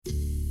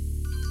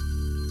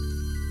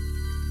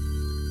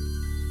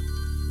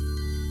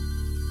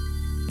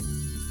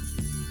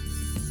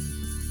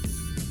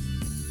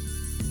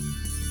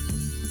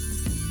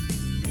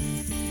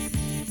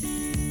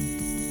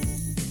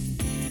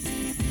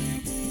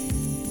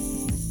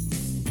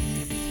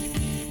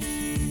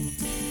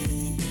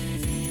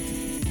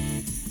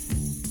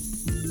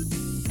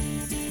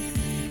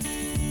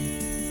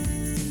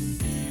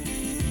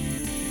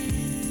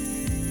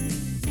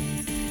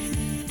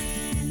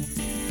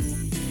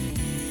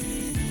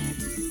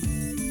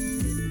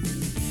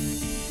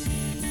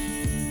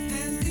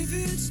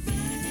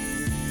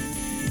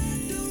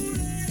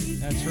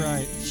That's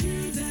right.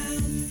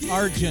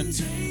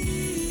 Argent.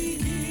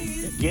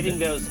 Getting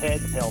those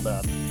heads held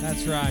up.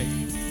 That's right.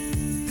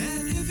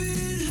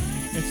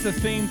 It's the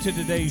theme to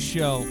today's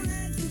show.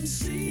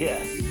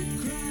 Yes.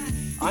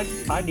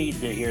 I need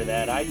to hear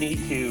that. I need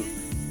to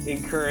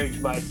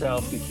encourage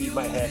myself to keep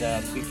my head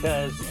up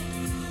because,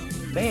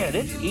 man,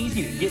 it's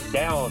easy to get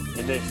down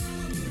in this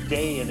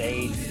day and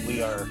age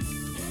we are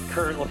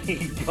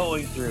currently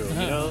going through, you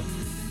know?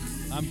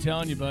 I'm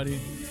telling you, buddy,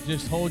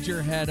 just hold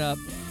your head up.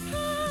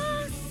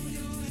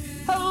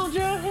 Hold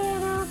your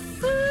head up.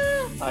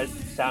 I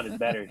sounded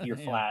better. You're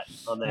flat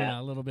on that. Yeah,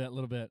 a little bit.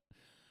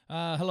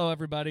 Hello,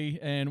 everybody,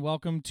 and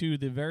welcome to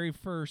the very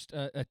first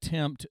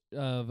attempt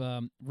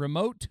of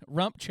remote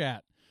rump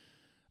chat.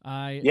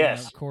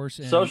 Of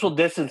course, social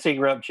distancing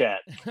rump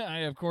chat. I,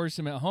 of course,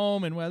 am at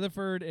home in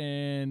Weatherford,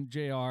 and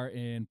JR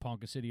in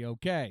Ponca City,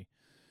 OK.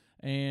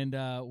 And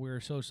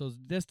we're social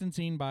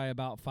distancing by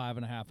about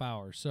 5.5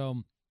 hours.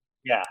 So,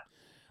 yeah.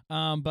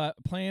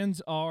 But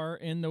plans are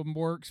in the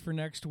works for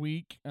next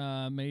week.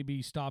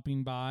 Maybe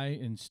stopping by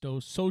and still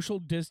social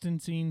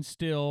distancing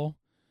still.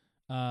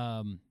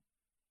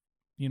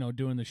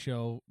 Doing the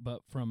show,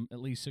 but from at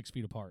least 6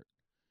 feet apart.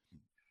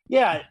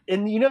 Yeah,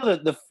 and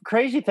the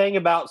crazy thing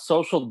about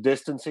social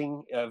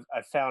distancing,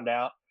 I found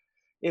out,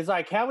 is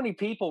like how many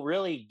people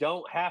really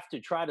don't have to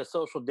try to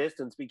social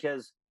distance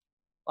because,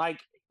 like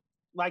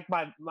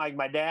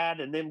my dad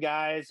and them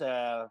guys,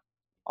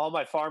 all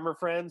my farmer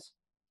friends,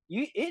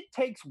 it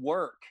takes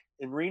work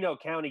in Reno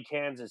County,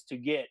 Kansas, to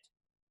get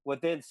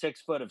within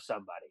 6 foot of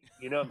somebody.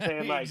 You know what I'm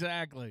saying? Like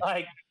Exactly.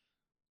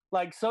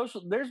 Like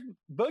social. There's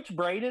Butch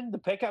Braden, the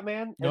pickup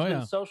man, has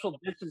been social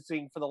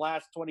distancing for the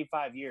last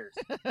 25 years.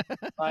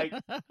 Like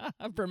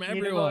from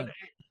everyone.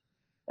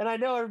 And I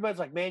know everybody's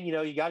like, man,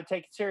 you got to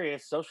take it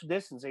serious. Social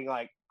distancing.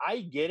 Like,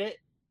 I get it,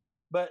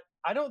 but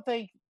I don't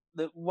think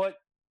that what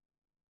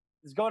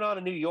is going on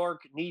in New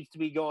York needs to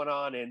be going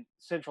on in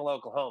central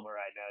Oklahoma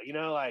right now.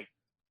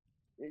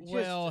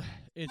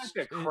 It's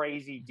a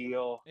crazy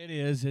deal. It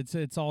is.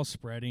 It's all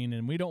spreading,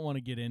 and we don't want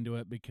to get into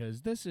it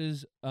because this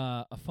is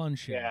a fun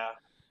show. Yeah.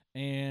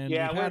 And we've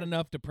had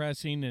enough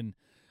depressing, and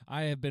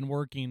I have been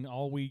working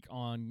all week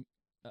on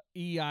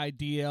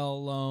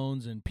EIDL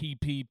loans and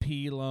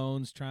PPP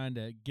loans, trying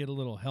to get a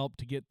little help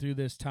to get through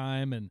this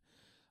time. And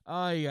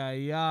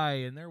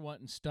and they're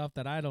wanting stuff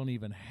that I don't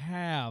even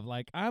have.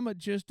 Like, I'm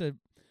just a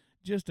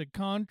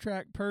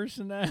contract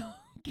person now.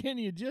 Can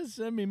you just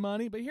send me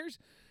money? But here's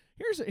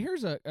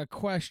a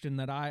question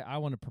that I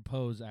want to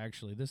propose.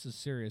 Actually, this is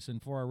serious,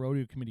 and for our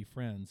rodeo committee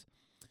friends,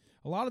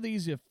 a lot of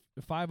these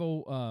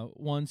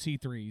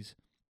 501c3s,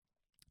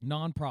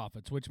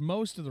 nonprofits, which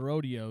most of the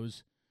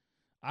rodeos,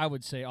 I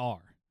would say,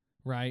 are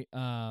right.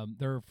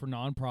 They're for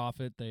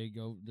nonprofit.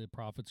 The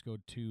profits go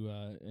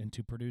to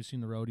into producing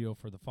the rodeo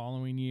for the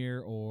following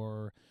year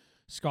or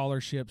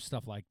scholarships,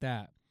 stuff like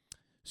that.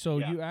 So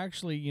you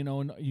actually, you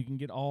can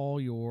get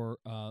all your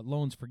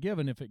loans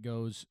forgiven if it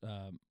goes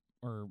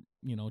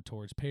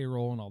towards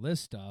payroll and all this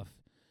stuff.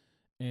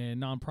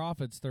 And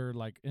nonprofits, they're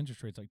like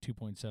interest rates like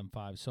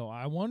 2.75. So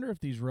I wonder if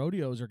these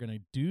rodeos are going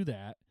to do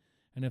that.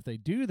 And if they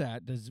do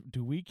that,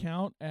 do we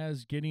count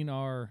as getting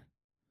our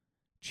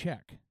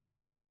check?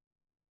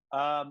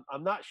 I'm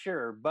not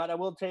sure, but I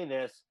will tell you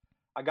this.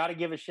 I got to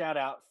give a shout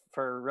out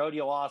for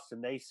Rodeo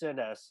Austin. They sent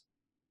us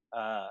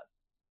 10%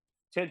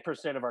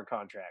 of our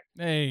contract.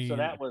 Hey. So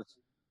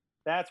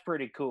that's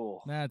pretty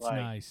cool. That's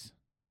nice.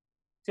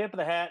 Tip of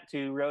the hat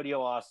to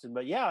Rodeo Austin.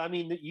 But yeah, I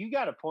mean, you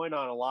got a point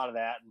on a lot of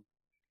that. And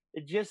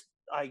it just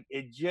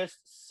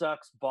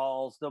sucks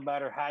balls no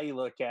matter how you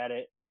look at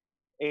it.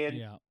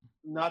 And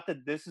not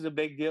that this is a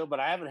big deal,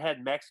 but I haven't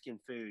had Mexican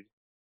food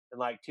in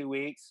like 2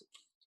 weeks.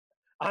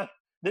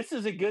 This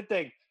is a good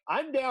thing.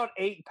 I'm down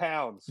 8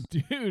 pounds.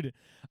 Dude,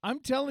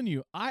 I'm telling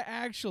you,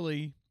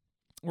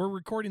 we're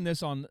recording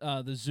this on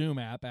the Zoom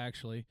app,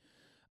 actually.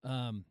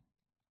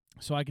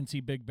 So I can see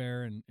Big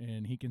Bear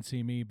and he can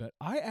see me, but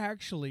I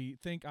actually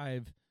think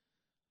I've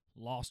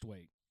lost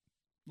weight.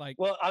 Like,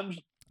 well,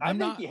 I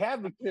think you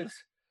have, because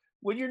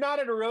when you're not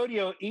at a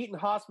rodeo eating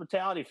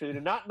hospitality food,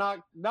 and not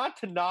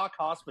to knock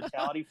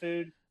hospitality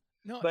food,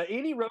 but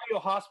any rodeo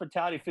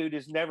hospitality food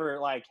is never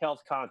like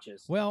health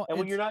conscious. Well, and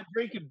when you're not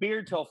drinking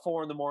beer till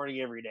 4 a.m.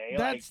 every day,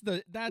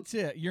 that's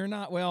it. You're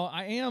not. Well,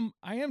 I am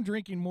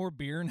drinking more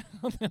beer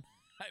now than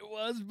I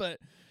was, but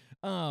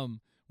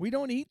we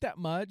don't eat that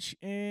much,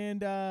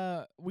 and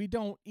we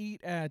don't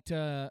eat at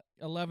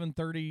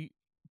 11:30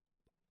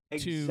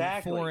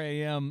 to 4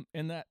 a.m.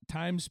 in that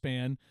time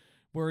span,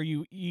 where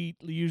you eat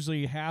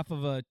usually half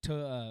of a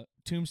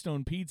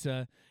Tombstone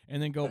pizza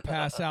and then go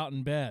pass out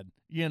in bed.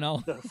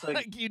 Those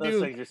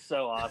things are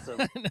so awesome.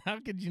 How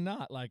could you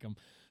not like them?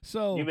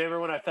 So you remember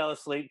when I fell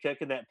asleep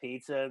cooking that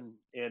pizza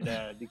and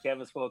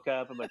DeKevis woke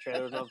up and my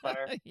trailer was on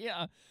fire?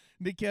 Yeah,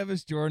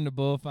 DeKevis Jordan, the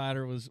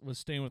bullfighter, was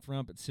staying with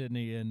Rump at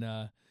Sydney,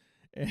 and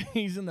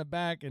he's in the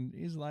back, and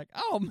he's like,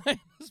 "Oh man,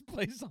 this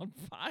place is on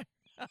fire."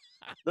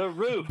 The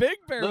roof. Big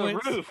Bear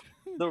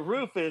The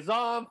roof is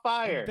on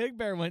fire. Big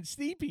Bear went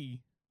steepy.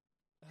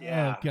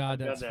 Yeah. Oh God,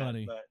 that's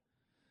funny.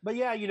 But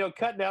yeah,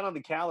 cutting down on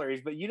the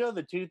calories. But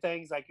the two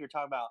things like you're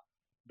talking about,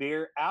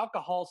 beer,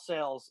 alcohol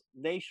sales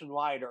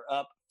nationwide are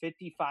up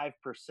 55%.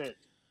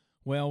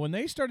 Well, when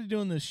they started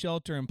doing this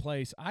shelter in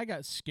place, I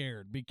got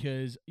scared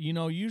because,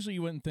 usually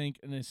you wouldn't think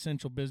an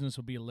essential business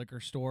would be a liquor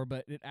store,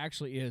 but it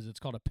actually is. It's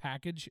called a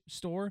package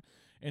store,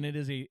 and it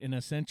is an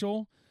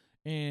essential.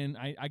 And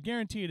I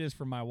guarantee it is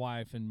for my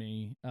wife and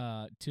me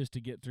just to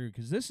get through,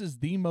 because this is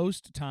the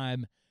most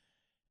time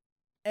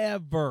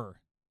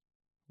ever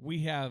we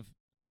have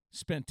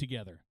spent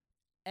together.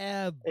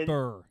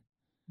 Ever.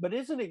 But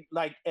isn't it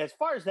like, as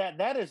far as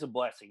that is a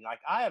blessing. Like,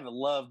 I have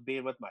loved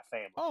being with my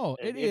family. Oh,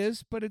 it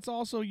is, but it's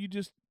also but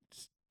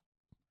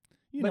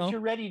you're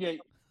ready to,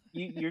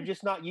 you're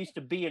just not used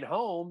to being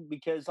home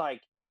because, like,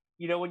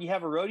 when you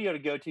have a rodeo to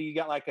go to, you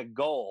got like a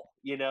goal,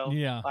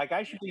 Yeah. Like,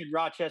 I should be in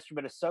Rochester,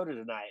 Minnesota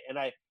tonight.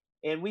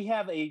 And we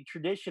have a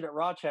tradition at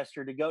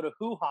Rochester to go to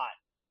Hoo Hot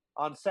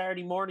on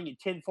Saturday morning at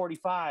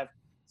 10:45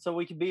 so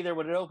we can be there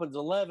when it opens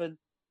 11.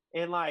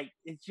 And like,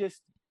 it's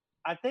just,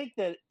 I think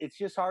that it's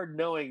just hard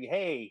knowing,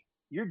 hey,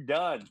 you're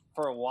done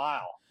for a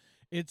while.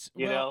 It's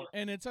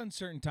and it's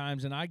uncertain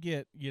times, and I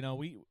get,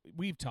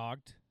 we've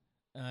talked,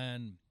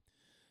 and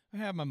I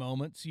have my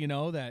moments,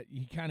 that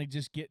you kind of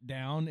just get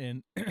down,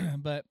 and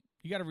but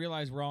you got to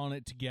realize we're all in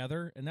it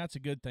together, and that's a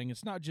good thing.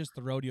 It's not just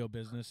the rodeo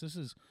business. This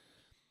is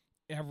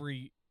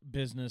every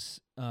business,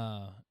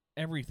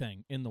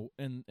 everything in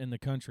the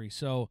country.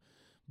 So,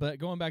 but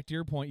going back to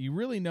your point, you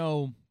really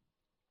know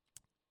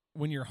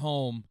when you're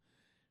home,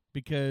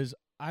 because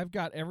I've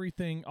got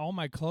everything, all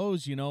my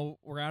clothes,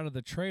 were out of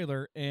the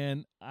trailer,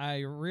 and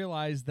I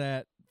realized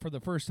that for the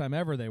first time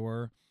ever they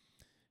were.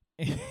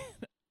 And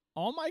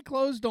all my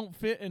clothes don't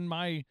fit in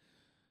my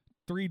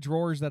 3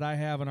 drawers that I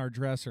have in our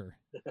dresser.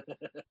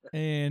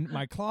 And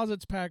my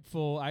closet's packed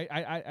full. I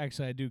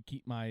actually, I do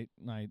keep my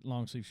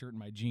long sleeve shirt and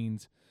my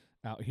jeans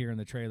out here in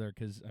the trailer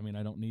because, I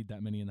don't need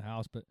that many in the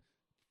house. But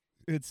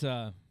it's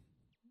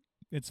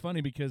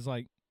funny because,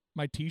 like,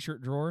 my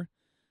T-shirt drawer,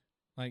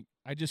 like,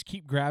 I just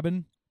keep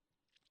grabbing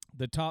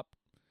the top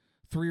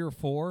 3 or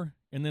 4,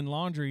 and then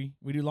laundry.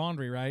 We do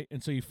laundry, right?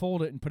 And so you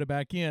fold it and put it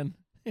back in,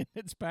 and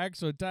it's packed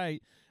so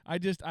tight.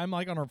 I'm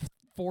like on a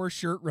 4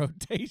 shirt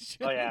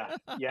rotation. Oh yeah,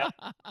 yeah.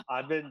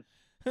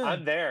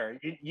 I'm there.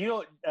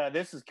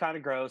 This is kind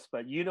of gross,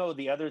 but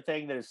the other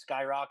thing that is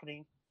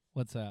skyrocketing.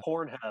 What's that?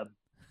 Pornhub.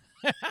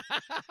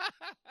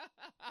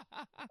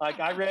 Like,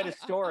 I read a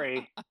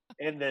story,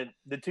 and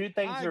the two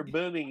things that are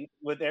booming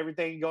with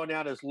everything going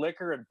down is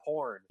liquor and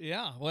porn.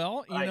 Yeah,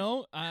 well,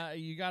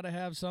 you got to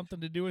have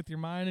something to do with your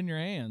mind and your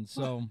hands.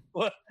 So,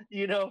 well,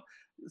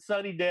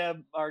 Sonny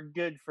Deb, our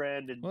good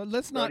friend, and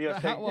let's not.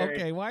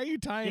 Okay, why are you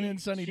tying in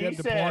Sonny Deb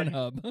to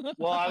Pornhub?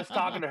 Well, I was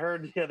talking to her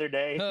the other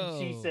day. Oh.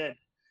 She said,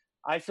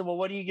 "I said, well,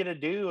 what are you gonna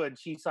do?" And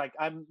she's like,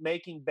 "I'm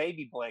making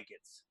baby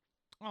blankets."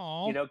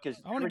 Oh,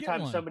 because every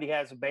time somebody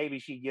has a baby,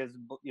 she gives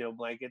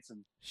blankets,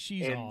 and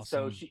she's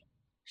awesome. So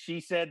she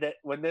said that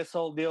when this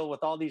whole deal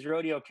with all these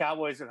rodeo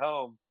cowboys at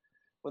home,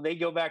 when they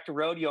go back to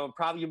rodeo, and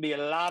probably gonna be a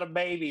lot of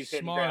babies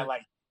hitting the ground,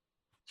 like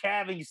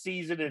calving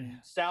season in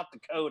South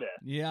Dakota.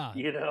 Yeah,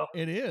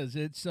 it is.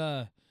 It's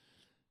that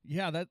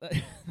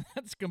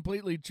that's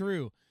completely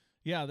true.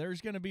 Yeah,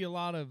 there's gonna be a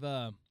lot of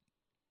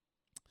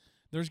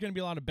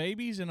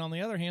babies, and on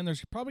the other hand,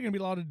 there's probably gonna be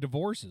a lot of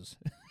divorces.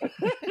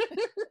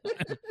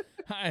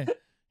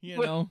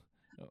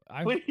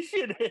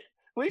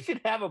 We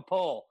should have a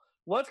poll.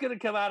 What's going to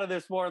come out of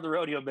this more in the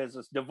rodeo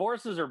business?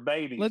 Divorces or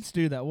babies? Let's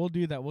do that. We'll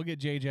do that. We'll get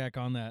J-Jack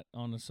on that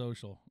on the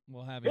social.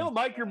 We'll have him. He'll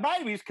make your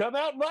babies come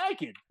out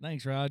naked.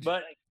 Thanks, Raj.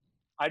 But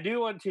I do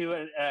want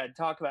to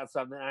talk about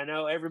something. I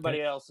know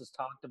everybody else has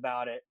talked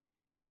about it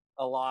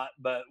a lot,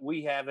 but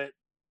we haven't.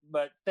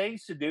 But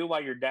things to do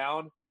while you're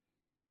down.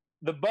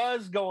 The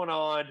buzz going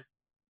on.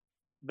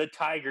 The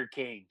Tiger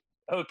King.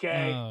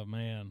 Okay. Oh,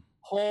 man.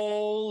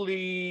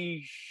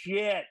 Holy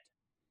shit.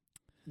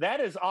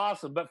 That is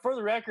awesome. But for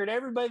the record,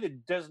 everybody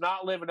that does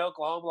not live in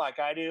Oklahoma like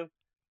I do,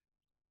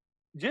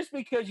 just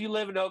because you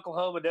live in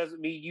Oklahoma doesn't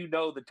mean you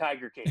know the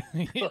Tiger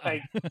King.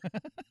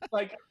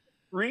 like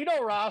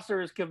Reno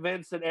Rosser is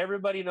convinced that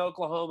everybody in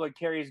Oklahoma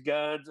carries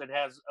guns and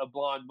has a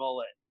blonde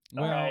mullet.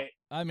 Well, right?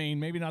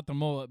 Maybe not the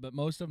mullet, but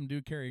most of them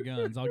do carry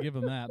guns. I'll give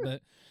him that.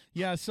 But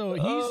yeah,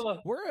 so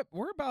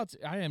we're about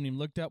I haven't even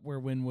looked up where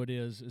Wynwood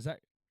is. Is that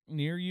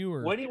near you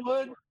or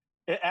Wynwood?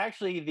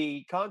 Actually,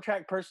 the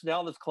contract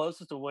personnel that's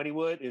closest to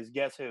Wynwood is,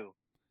 guess who?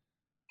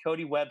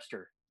 Cody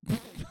Webster.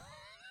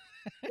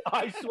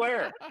 I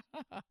swear.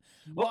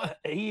 Well,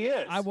 he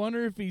is. I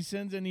wonder if he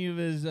sends any of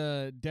his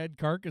dead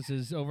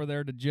carcasses over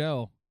there to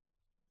Joe.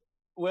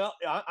 Well,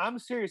 I'm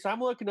serious. I'm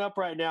looking up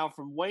right now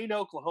from Wayne,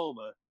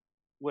 Oklahoma,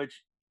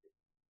 which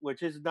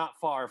is not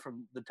far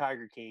from the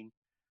Tiger King.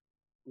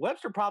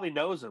 Webster probably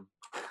knows him.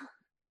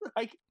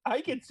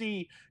 I could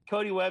see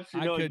Cody Webster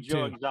knowing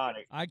Joe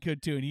Exotic. I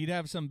could too, and he'd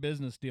have some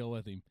business deal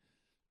with him.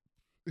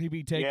 He'd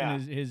be taking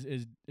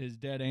his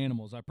dead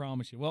animals. I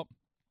promise you. Well,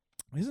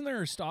 isn't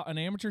there an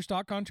amateur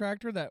stock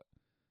contractor that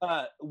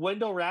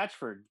Wendell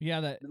Ratchford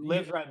Yeah, that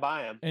lives right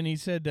by him. And he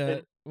said,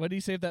 what did he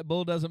say? If that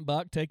bull doesn't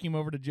buck, take him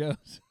over to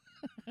Joe's.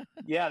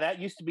 Yeah, that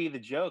used to be the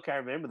joke. I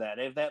remember that.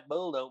 If that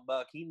bull don't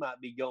buck, he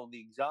might be going to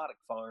the exotic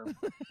farm.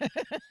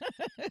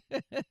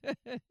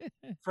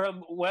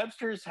 From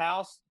Webster's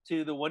house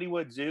to the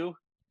Wynnewood Zoo,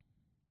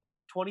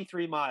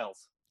 23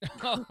 miles.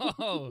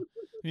 Oh,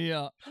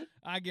 yeah.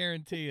 I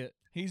guarantee it.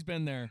 He's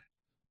been there.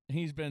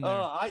 He's been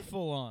there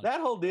full on.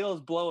 That whole deal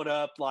is blowing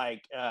up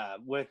like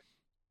with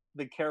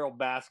the Carol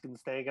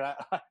Baskins thing. And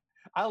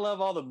I love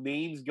all the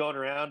memes going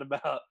around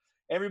about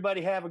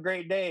everybody have a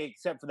great day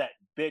except for that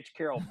bitch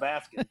Carol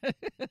Baskin.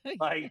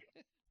 Like,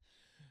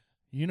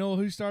 you know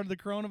who started the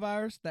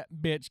coronavirus? That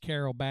bitch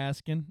Carol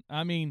Baskin.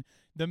 I mean,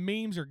 the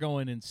memes are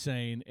going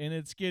insane, and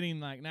it's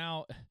getting like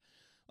now.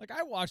 Like,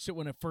 I watched it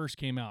when it first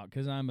came out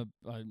because I'm a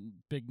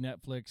big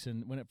Netflix,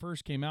 and when it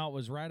first came out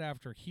was right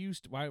after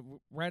Houston,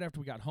 right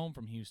after we got home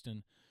from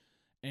Houston,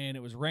 and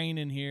it was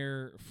raining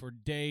here for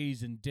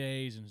days and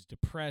days, and it was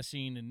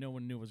depressing, and no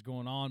one knew what was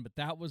going on, but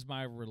that was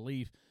my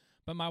relief.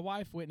 But my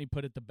wife, Whitney,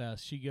 put it the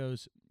best. She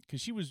goes,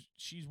 because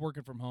she's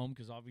working from home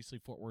because obviously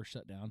Fort Worth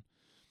shut down,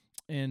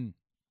 and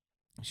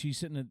she's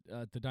sitting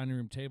at the dining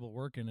room table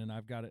working, and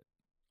I've got it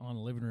on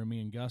the living room.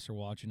 Me and Gus are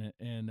watching it,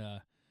 and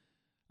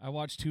I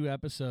watched 2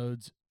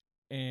 episodes.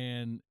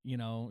 And, you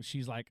know,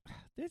 she's like,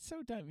 it's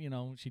so dumb, you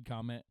know, she'd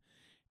comment.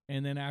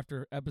 And then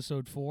after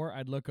episode 4,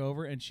 I'd look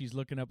over and she's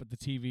looking up at the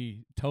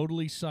TV,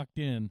 totally sucked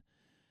in.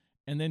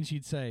 And then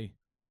she'd say,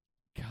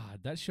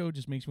 God, that show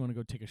just makes me want to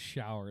go take a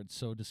shower. It's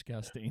so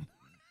disgusting.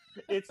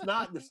 It's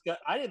not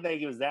disgusting. I didn't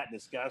think it was that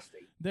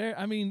disgusting.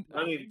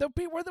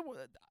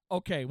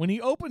 Okay, when he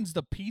opens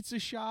the pizza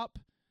shop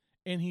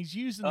and he's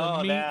using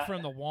the meat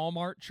from the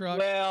Walmart truck.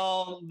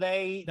 Well,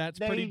 that's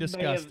pretty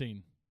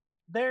disgusting.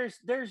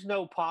 There's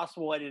no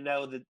possible way to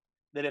know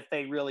that if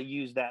they really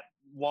use that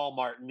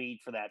Walmart meat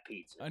for that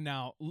pizza.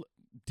 Now,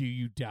 do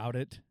you doubt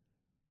it?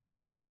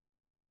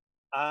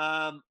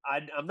 I'm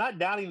not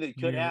doubting that it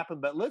could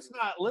happen, but let's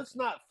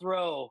not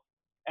throw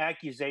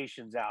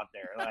accusations out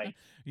there. Like,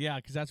 yeah,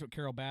 because that's what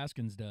Carol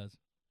Baskins does.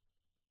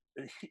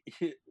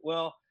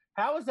 Well,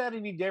 how is that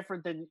any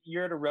different than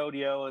you're at a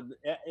rodeo and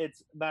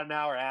it's about an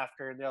hour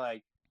after, and they're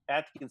like,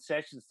 at the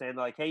concession stand,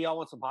 like, hey, y'all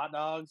want some hot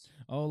dogs?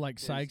 Oh, like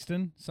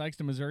Sikeston,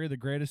 Missouri, the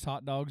greatest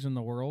hot dogs in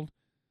the world.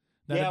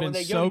 Yeah, when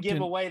they go to give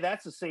away,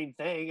 that's the same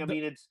thing. I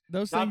mean, it's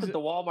those not that the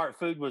Walmart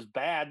food was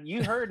bad.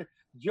 You heard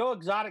Joe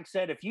Exotic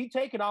said if you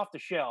take it off the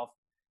shelf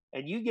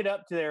and you get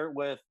up to there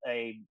with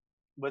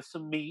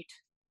some meat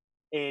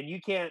and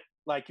you can't,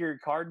 like, your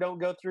card don't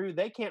go through,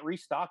 they can't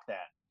restock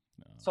that.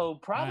 No, so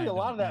probably a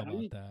lot of that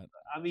meat.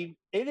 I mean,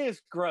 it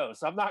is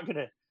gross.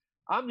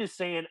 I'm just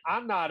saying,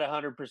 I'm not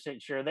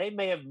 100% sure. They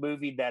may have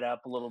movied that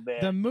up a little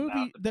bit. The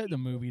movie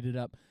it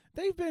up.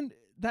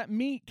 That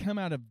meat come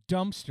out of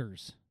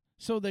dumpsters.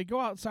 So they go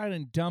outside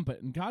and dump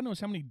it. And God knows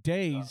how many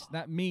days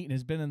that meat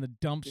has been in the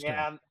dumpster.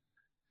 Yeah.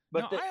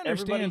 But I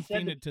understand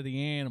feeding it to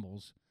the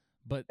animals.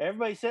 But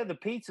everybody said the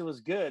pizza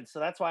was good. So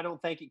that's why I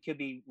don't think it could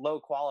be low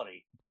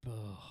quality.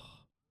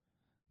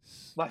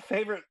 My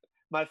favorite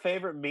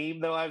meme,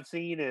 though, I've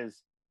seen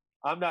is,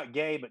 I'm not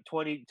gay, but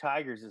 20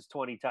 tigers is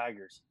 20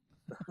 tigers.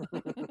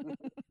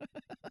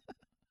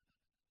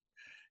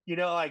 You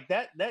know, like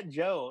that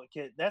Joe,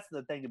 that's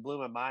the thing that blew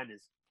my mind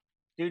is,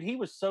 dude, he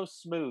was so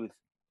smooth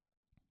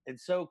and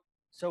so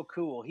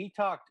cool. He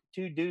talked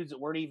 2 dudes that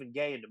weren't even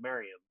gay into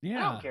marrying him.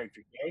 Yeah. I don't care if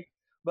you're gay,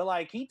 but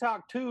like he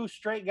talked 2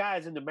 straight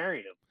guys into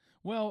marrying him.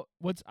 Well,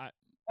 I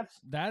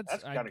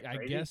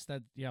guess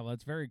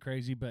that's very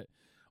crazy, but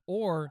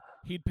or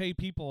he'd pay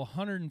people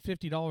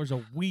 $150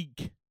 a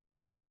week,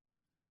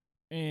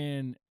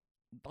 and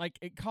like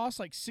it costs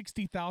like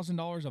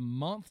 $60,000 a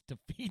month to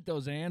feed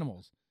those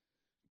animals.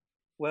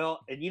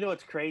 Well, and you know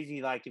what's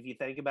crazy? Like, if you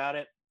think about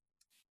it,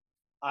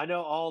 I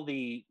know all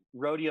the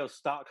rodeo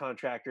stock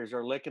contractors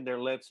are licking their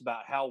lips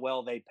about how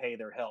well they pay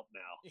their help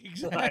now.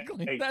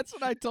 Exactly. Like, that's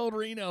what I told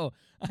Reno.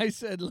 I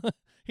said,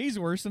 he's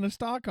worse than a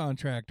stock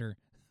contractor.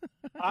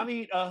 I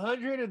mean,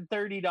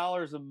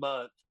 $130 a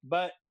month,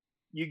 but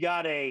you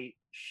got a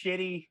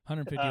shitty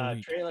 150 a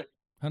week. Trailer.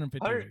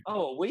 150 a week.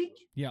 Oh, a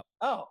week? Yep.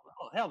 Oh,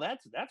 hell,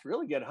 that's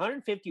really good.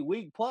 150 a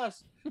week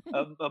plus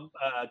a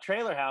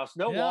trailer house,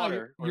 no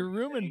water. Your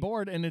room and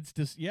board, and it's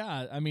just,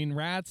 I mean,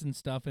 rats and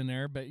stuff in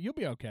there, but you'll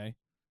be okay.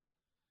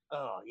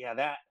 Oh, yeah,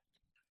 that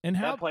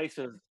place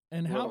is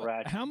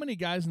how many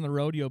guys in the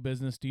rodeo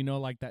business do you know,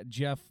 like that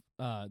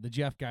the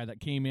Jeff guy that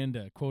came in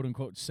to quote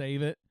unquote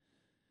save it,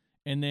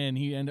 and then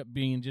he ended up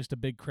being just a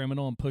big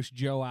criminal and pushed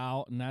Joe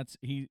out, and that's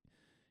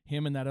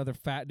him and that other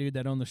fat dude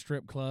that owned the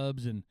strip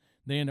clubs, and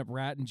they end up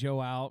ratting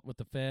Joe out with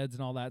the feds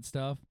and all that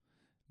stuff.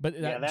 But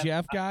that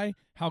Jeff guy,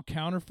 how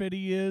counterfeit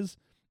he is,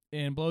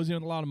 and blows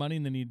in a lot of money,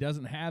 and then he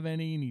doesn't have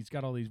any, and he's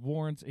got all these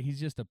warrants. He's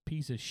just a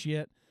piece of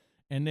shit.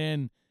 And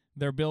then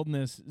they're building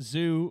this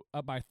zoo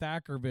up by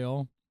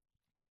Thackerville,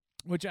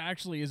 which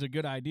actually is a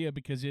good idea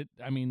because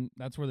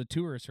that's where the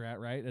tourists are at,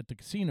 right? At the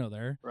casino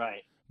there.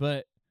 Right.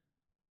 But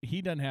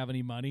he doesn't have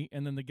any money.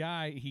 And then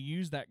he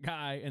used that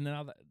guy, and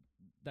then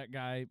that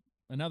guy,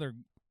 another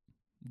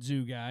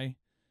zoo guy,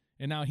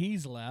 and now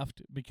he's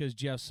left because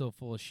Jeff's so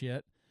full of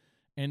shit.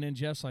 And then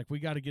Jeff's like, we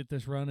got to get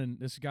this running.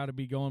 This has got to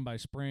be going by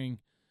spring,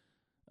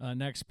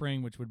 next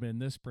spring, which would have been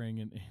this spring.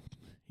 And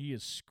he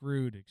is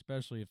screwed,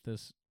 especially if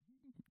this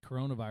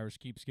coronavirus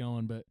keeps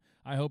going. But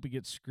I hope he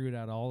gets screwed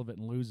out of all of it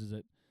and loses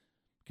it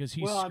because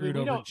he's screwed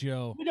over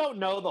Joe. We don't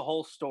know the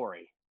whole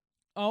story.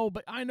 Oh,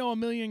 but I know a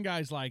million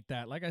guys like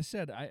that. Like I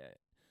said,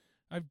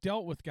 I've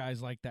dealt with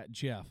guys like that,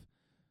 Jeff.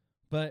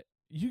 But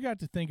you got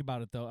to think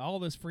about it, though. All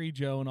this free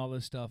Joe and all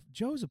this stuff.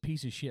 Joe's a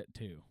piece of shit,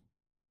 too.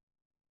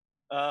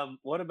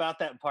 What about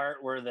that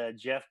part where the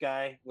Jeff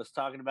guy was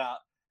talking about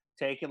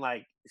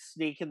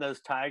sneaking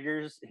those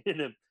tigers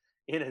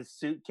in a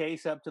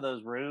suitcase up to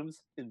those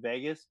rooms in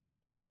Vegas?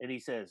 And he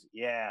says,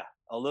 yeah,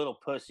 a little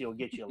pussy will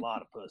get you a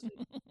lot of pussy.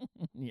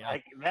 Yeah.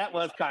 Like, that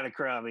was kind of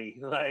crummy.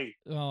 Like,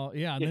 oh,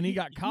 yeah. And then he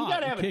got caught. You got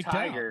to have a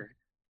tiger.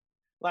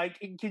 Out.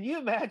 Like, can you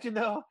imagine,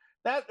 though?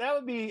 That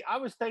would be, I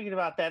was thinking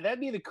about that. That'd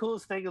be the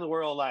coolest thing in the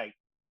world. Like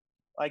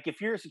if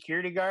you're a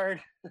security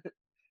guard,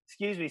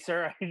 excuse me,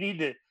 sir, I need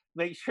to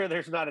make sure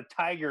there's not a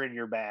tiger in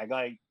your bag.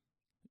 Like,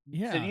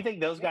 yeah. So do you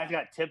think those guys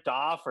got tipped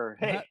off or,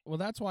 hey? Well,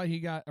 that's why he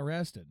got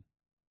arrested.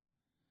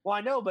 Well,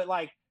 I know, but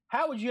like,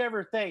 how would you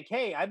ever think,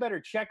 hey, I better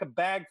check a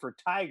bag for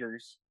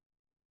tigers?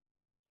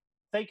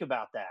 Think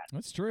about that.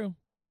 That's true.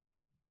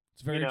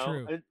 It's very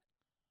true.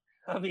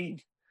 I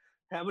mean,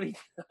 how many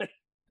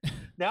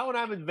now when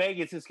I'm in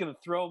Vegas, it's going to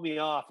throw me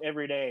off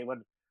every day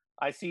when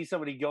I see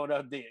somebody going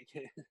up the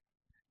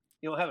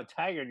you don't have a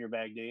tiger in your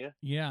bag, do you?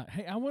 Yeah.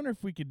 Hey, I wonder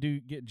if we could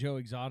get Joe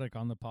Exotic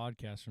on the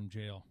podcast from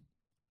jail.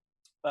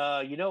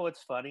 You know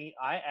what's funny?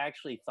 I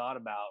actually thought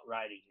about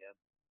writing him.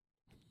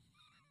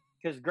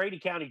 Because Grady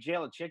County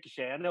Jail in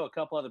Chickasha, I know a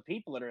couple other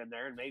people that are in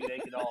there, and maybe they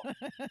could all,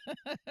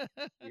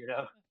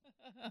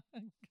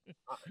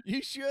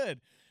 You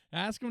should.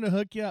 Ask him to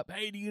hook you up.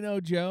 Hey, do you know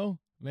Joe?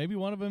 Maybe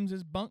one of them's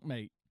his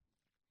bunkmate.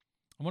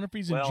 I wonder if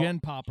he's in Gen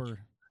Popper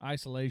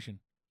isolation.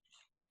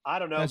 I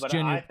don't know, I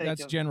think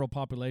that's general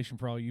population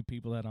for all you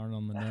people that aren't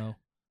on the know.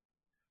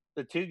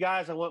 The two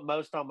guys I want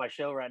most on my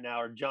show right now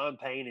are John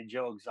Payne and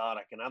Joe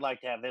Exotic, and I'd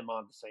like to have them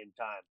on at the same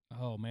time.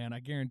 Oh, man, I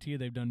guarantee you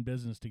they've done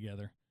business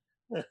together.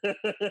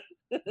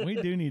 We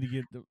do need to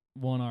get the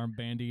one-armed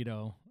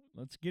bandito.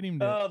 Let's get him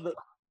to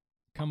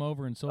come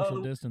over and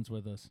social distance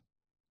with us.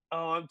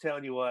 Oh, I'm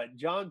telling you what,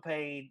 John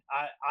Payne,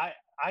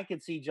 I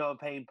could see John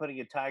Payne putting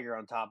a tiger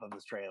on top of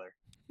his trailer.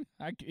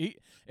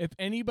 If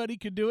anybody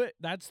could do it,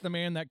 that's the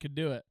man that could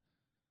do it.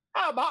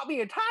 I bought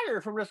me a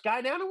tiger from this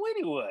guy down in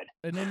Wynnewood.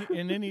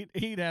 And then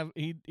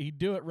he'd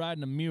do it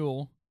riding a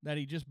mule that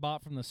he just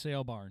bought from the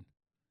sale barn.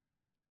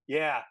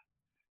 Yeah.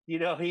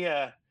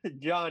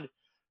 John,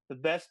 the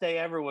best day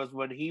ever was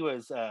when he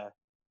was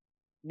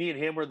me and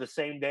him were the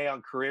same day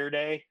on career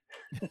day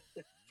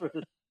for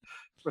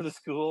the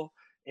school.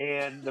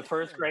 And the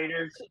first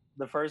graders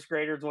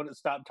wouldn't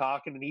stop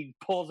talking, and he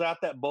pulls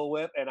out that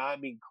bullwhip and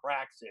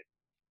cracks it.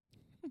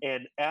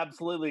 And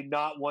absolutely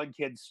not one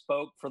kid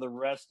spoke for the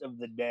rest of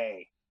the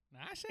day.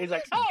 He's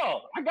like,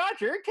 oh, I got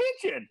your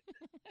attention.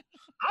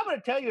 I'm going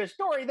to tell you a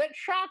story that's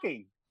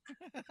shocking.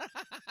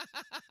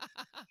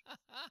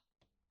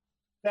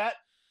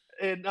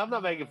 And I'm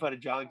not making fun of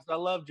John because I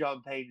love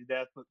John Payne to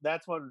death, but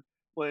that's when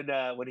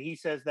he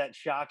says that's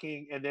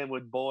shocking. And then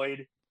when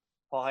Boyd,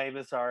 Paul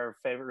Hamas, our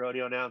favorite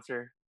rodeo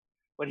announcer,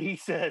 when he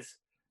says,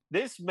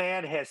 this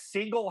man has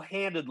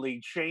single-handedly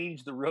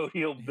changed the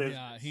rodeo business.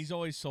 Yeah, he's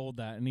always sold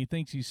that, and he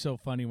thinks he's so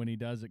funny when he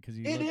does it.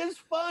 It is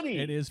funny.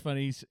 It is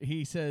funny.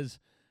 He says,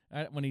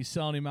 when he's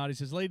selling him out, he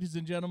says, ladies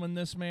and gentlemen,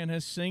 this man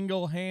has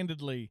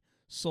single-handedly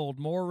sold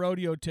more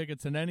rodeo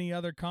tickets than any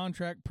other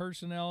contract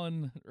personnel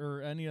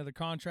or any other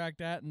contract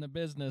in the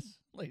business.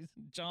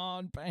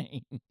 John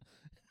Payne.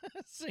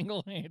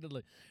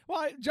 Single-handedly.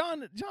 Well,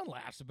 John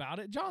laughs about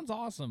it. John's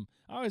awesome.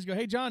 I always go,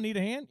 hey, John, need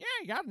a hand? Yeah,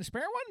 you got a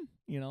spare one?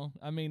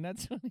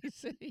 That's what he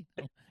said.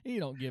 He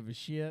don't give a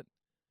shit.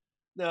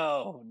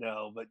 No,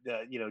 but,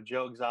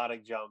 Joe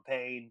Exotic, John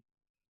Payne.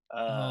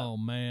 Oh,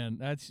 man.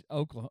 That's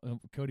Oklahoma.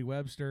 Cody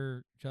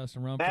Webster,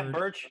 Justin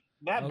Rumford.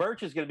 Matt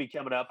Birch is going to be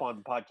coming up on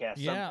the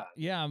podcast sometime.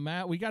 Yeah,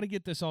 Matt, we got to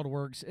get this all to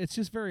work. It's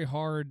just very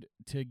hard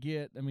to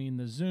get. I mean,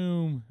 the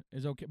Zoom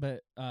is okay,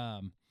 but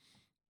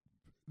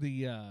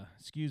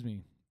excuse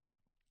me,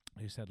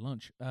 I just had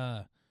lunch.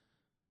 The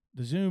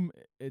Zoom,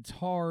 it's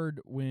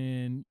hard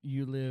when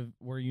you live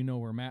where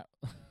where Matt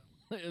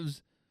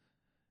lives.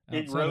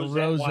 In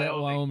Rosette,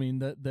 Wyoming.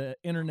 The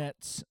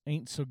internets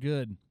ain't so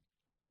good.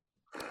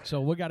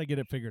 So we got to get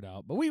it figured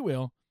out, but we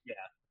will.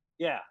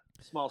 Yeah.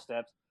 Small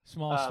steps.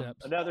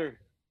 Steps. Another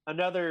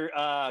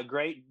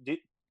great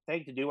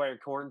thing to do while you're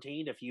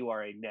quarantined if you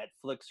are a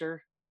Netflixer.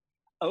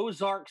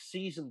 Ozark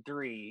season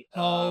 3.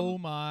 Oh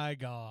my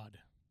God.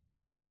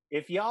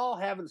 If y'all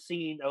haven't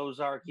seen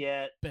Ozark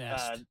yet,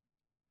 best.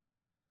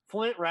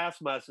 Flint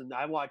Rasmussen,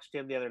 I watched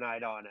him the other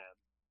night on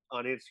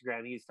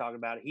Instagram. He's talking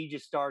about it. He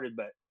just started,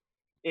 but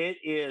it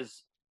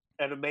is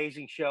an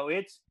amazing show.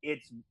 It's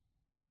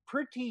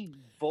pretty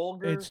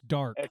vulgar. It's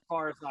dark. As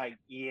far as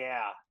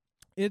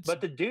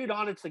But the dude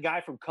on it's the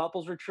guy from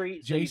Couples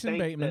Retreat. So Jason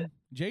Bateman.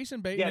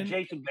 Jason Bateman. Yeah,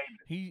 Jason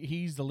Bateman.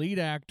 He's the lead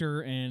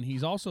actor, and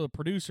he's also a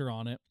producer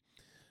on it.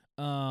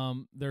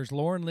 There's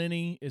Lauren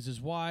Linney is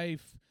his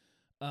wife.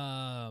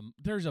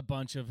 There's a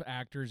bunch of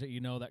actors that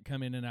that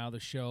come in and out of the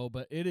show,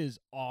 but it is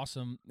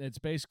awesome. It's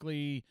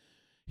basically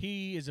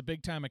he is a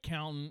big-time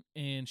accountant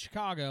in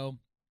Chicago,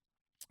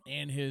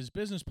 and his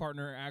business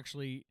partner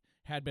actually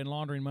had been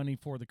laundering money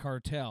for the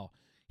cartel.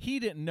 He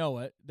didn't know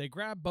it. They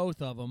grabbed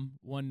both of them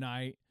one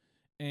night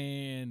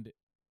and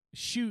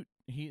shoot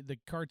the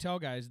cartel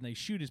guys, and they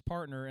shoot his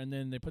partner, and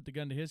then they put the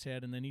gun to his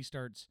head, and then he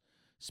starts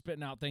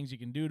spitting out things you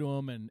can do to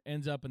him and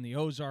ends up in the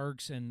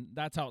Ozarks, and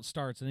that's how it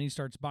starts. And he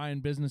starts buying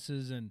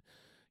businesses, and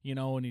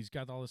and he's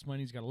got all this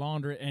money. He's got to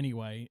launder it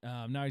anyway.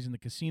 Now he's in the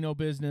casino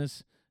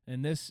business,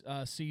 and this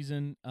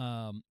season,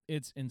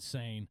 it's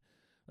insane.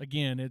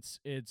 Again,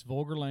 it's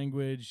vulgar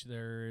language.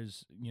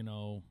 There's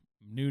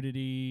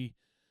nudity.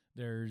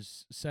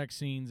 There's sex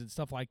scenes and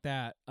stuff like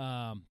that.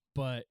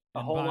 But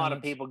a whole lot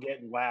of people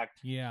getting whacked.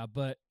 Yeah,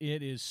 but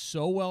it is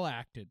so well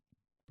acted.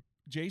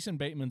 Jason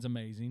Bateman's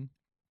amazing.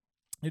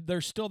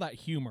 There's still that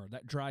humor,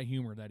 that dry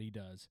humor that he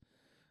does.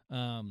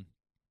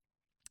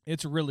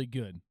 It's really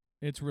good.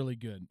 It's really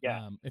good.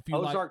 Yeah. If you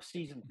Ozark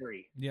season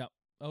 3. Yeah,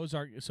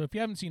 Ozark. So if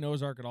you haven't seen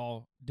Ozark at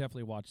all,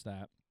 definitely watch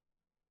that.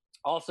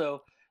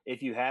 Also,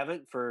 if you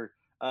haven't,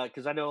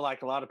 because I know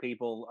like a lot of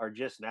people are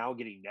just now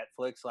getting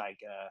Netflix, like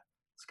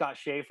Scott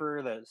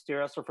Schaefer, the steer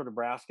wrestler for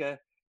Nebraska.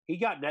 He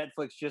got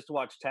Netflix just to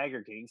watch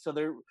Tiger King. So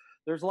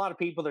there's a lot of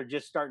people that are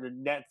just starting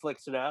to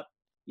Netflix it up.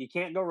 You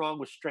can't go wrong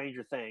with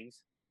Stranger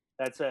Things.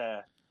 That's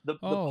the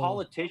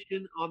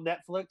Politician on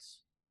Netflix.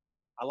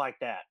 I like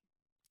that.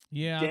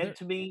 Yeah. Dead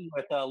to Me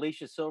with not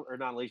Alicia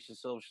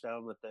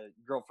Silverstone, with the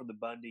girl from the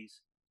Bundys.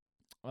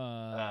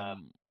 God.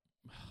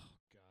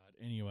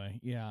 Anyway,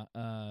 yeah.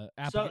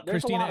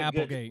 Christina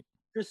Applegate.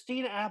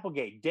 Christina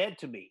Applegate, Dead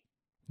to Me.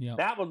 Yeah.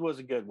 That one was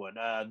a good one.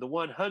 The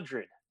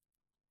 100.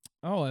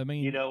 Oh, I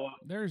mean,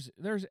 there's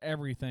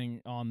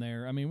everything on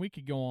there. I mean, we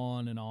could go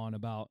on and on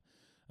about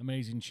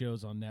amazing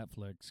shows on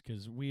Netflix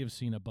because we have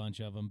seen a bunch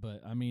of them.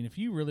 But, I mean, if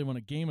you really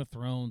want Game of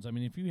Thrones, I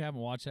mean, if you haven't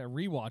watched that,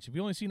 rewatch. If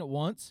you only seen it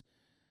once,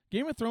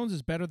 Game of Thrones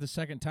is better the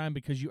second time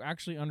because you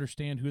actually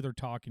understand who they're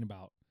talking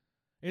about.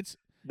 It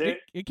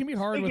can be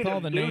hard with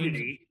all the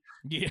names.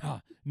 Yeah,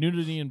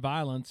 nudity and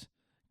violence.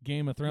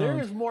 Game of Thrones.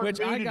 There is more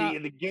nudity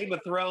in the Game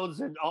of Thrones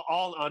than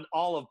on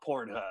all of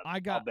Pornhub.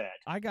 I'll bet.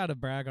 I got to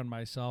brag on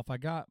myself. I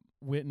got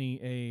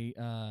Whitney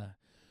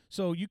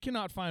so you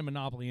cannot find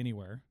Monopoly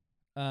anywhere.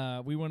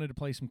 We wanted to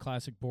play some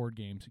classic board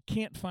games.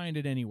 Can't find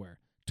it anywhere.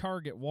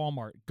 Target,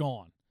 Walmart,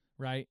 gone.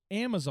 Right?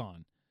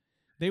 Amazon.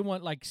 They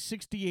want like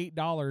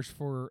 $68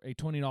 for a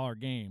 $20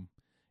 game,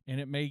 and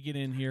it may get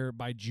in here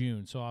by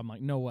June. So I'm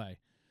like, no way.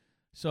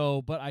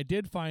 So, but I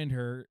did find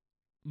her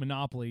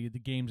Monopoly, the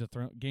Game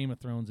of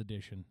Thrones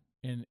edition,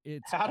 and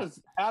it's how does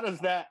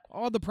that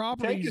all the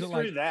properties take us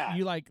through that?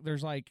 You like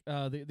there's like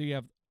you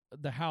have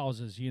the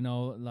houses,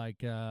 like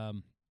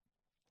the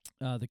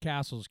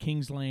castles,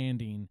 King's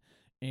Landing,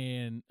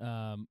 and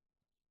all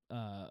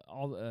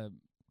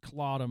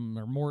Culloden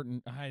or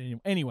Morton.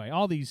 Anyway,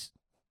 all these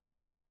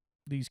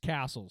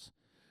castles,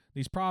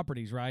 these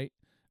properties, right?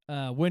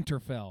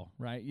 Winterfell,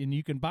 right? And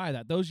you can buy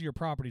that. Those are your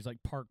properties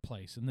like Park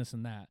Place and this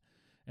and that.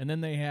 And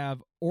then they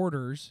have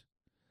orders,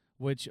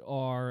 which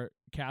are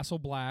Castle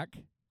Black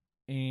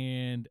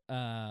and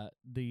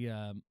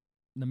the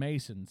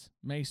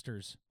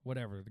Maesters,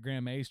 whatever, the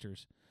Grand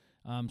Maesters.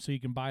 So you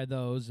can buy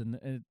those,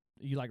 and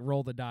you like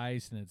roll the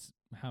dice, and it's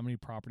how many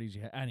properties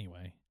you have.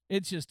 Anyway,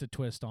 it's just a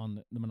twist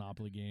on the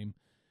Monopoly game,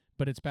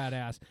 but it's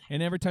badass.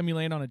 And every time you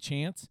land on a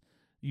chance,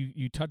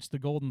 you touch the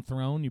golden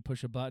throne, you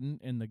push a button,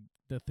 and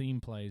the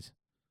theme plays.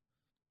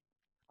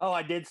 Oh,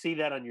 I did see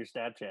that on your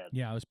Snapchat.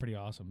 Yeah, it was pretty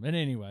awesome. And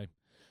anyway,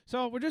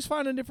 so we're just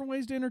finding different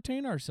ways to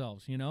entertain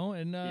ourselves,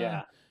 and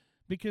yeah.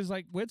 Because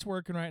like Whit's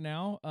working right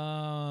now,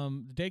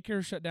 the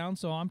daycare shut down,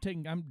 so I'm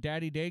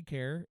daddy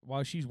daycare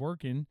while she's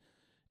working,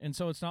 and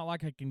so it's not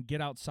like I can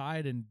get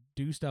outside and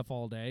do stuff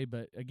all day.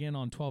 But again,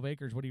 on 12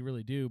 acres, what do you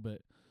really do?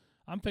 But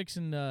I'm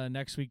fixing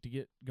next week to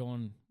get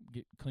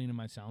cleaning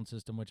my sound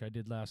system, which I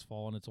did last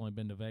fall, and it's only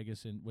been to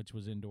Vegas, which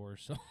was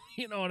indoors. So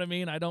you know what I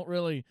mean? I don't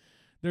really.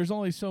 There's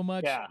only so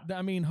much. Yeah.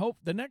 I mean,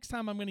 the next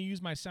time I'm going to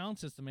use my sound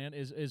system, man,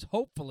 is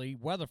hopefully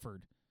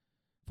Weatherford,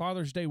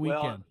 Father's Day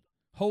weekend. Well,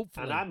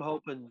 hopefully. And I'm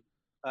hoping.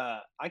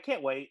 I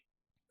can't wait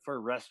for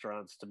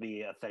restaurants to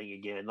be a thing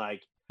again.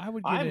 Like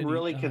I'm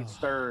really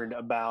concerned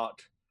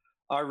about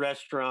our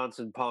restaurants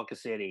in Ponca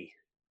City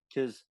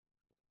because,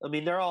 I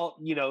mean, they're all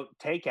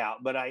takeout,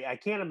 but I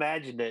can't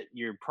imagine that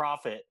your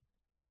profit.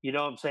 You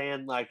know what I'm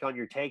saying? Like on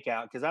your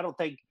takeout, because I don't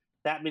think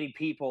that many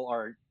people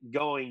are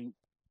going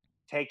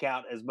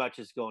takeout as much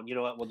as going, you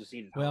know what, we'll just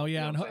eat it. Well,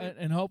 yeah,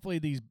 and hopefully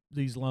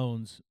these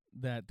loans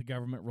that the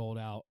government rolled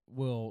out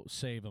will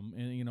save them,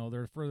 and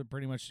they're further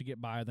pretty much to get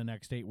by the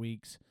next 8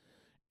 weeks,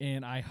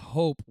 and I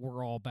hope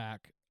we're all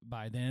back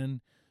by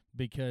then,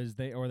 because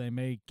they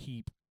may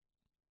keep,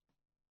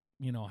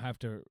 have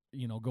to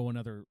go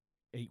another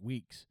 8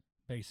 weeks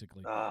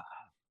basically.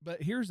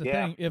 But here's the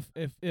thing: if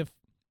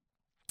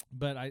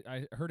but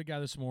I heard a guy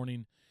this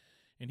morning,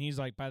 and he's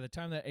like, by the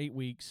time that 8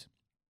 weeks,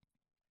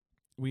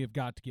 we have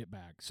got to get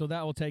back. So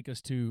that will take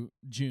us to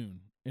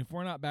June. If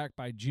we're not back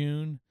by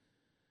June,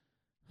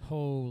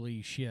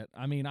 holy shit!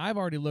 I mean, I've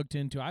already looked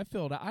into. I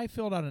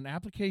filled out an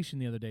application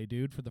the other day,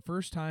 dude, for the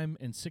first time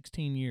in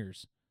 16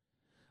 years.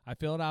 I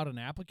filled out an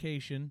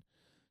application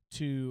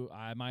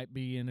I might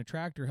be in a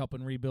tractor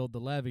helping rebuild the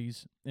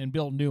levees and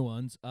build new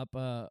ones up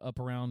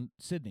around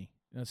Sydney,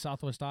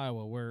 southwest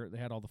Iowa, where they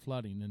had all the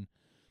flooding. And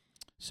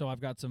so I've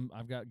got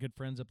good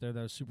friends up there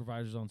that are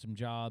supervisors on some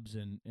jobs,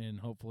 and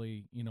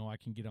hopefully, I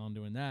can get on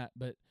doing that.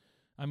 But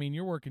I mean,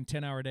 you're working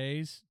 10-hour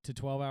days to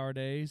 12-hour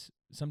days.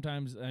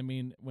 Sometimes, I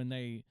mean, when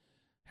they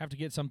have to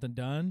get something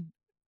done,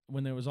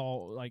 when there was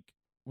all like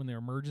when they're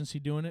emergency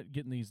doing it,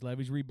 getting these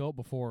levees rebuilt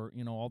before,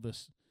 all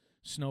this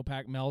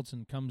snowpack melts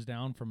and comes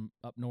down from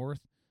up north.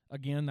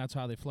 Again, that's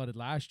how they flooded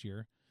last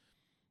year.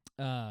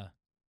 I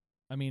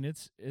mean,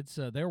 it's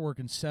they're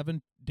working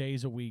 7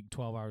 days a week,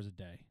 12 hours a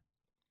day.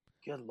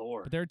 Good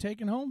Lord. But they're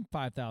taking home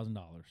 $5,000.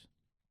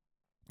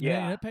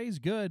 Yeah. And it pays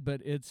good,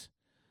 but it's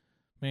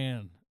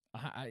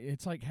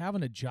like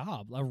having a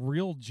job, a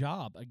real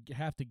job. I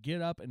have to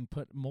get up and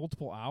put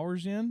multiple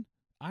hours in.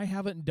 I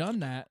haven't done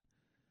that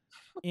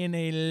in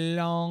a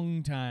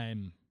long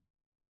time.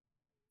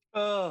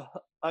 I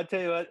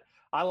tell you what,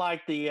 I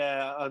like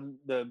on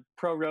the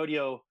Pro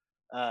Rodeo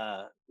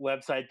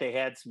website. They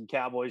had some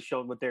cowboys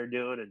showing what they're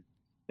doing, and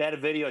they had a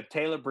video of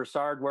Taylor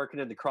Broussard working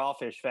in the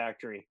crawfish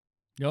factory.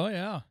 Oh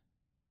yeah,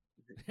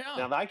 yeah.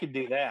 Now I could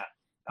do that.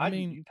 I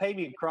mean, you pay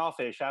me in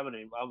crawfish, I'm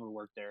gonna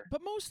work there.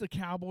 But most of the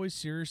cowboys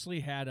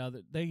seriously got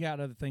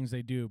other things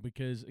they do,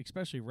 because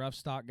especially rough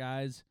stock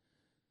guys,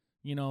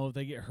 if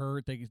they get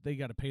hurt, they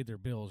got to pay their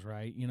bills,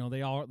 right?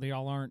 They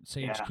all aren't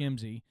Sage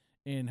Kimsey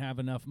and have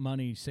enough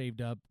money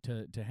saved up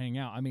to hang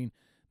out. I mean,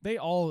 they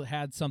all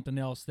had something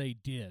else they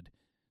did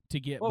to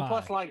get by.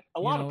 Plus, like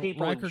a lot of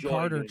people, Riker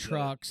Carter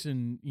trucks,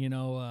 and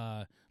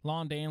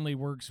Lon Danley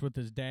works with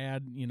his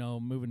dad,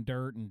 moving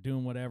dirt and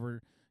doing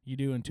whatever you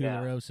do in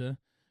Tularosa.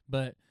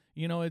 But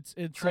it's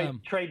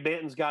Trey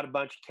Benton's got a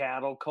bunch of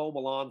cattle. Cole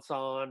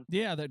Melanson.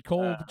 Yeah, that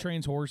Cole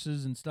trains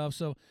horses and stuff.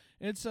 So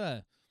it's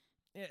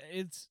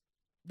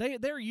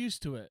they're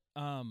used to it.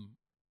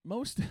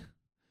 Most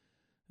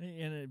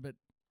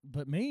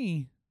but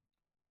me,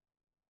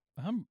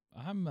 I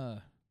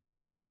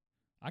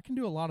can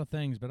do a lot of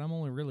things, but I'm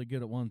only really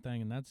good at one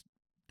thing, and that's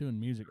doing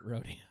music at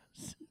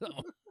rodeos.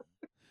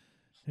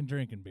 And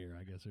drinking beer.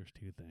 I guess there's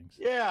two things.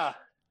 Yeah.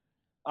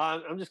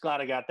 I'm just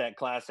glad I got that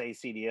Class A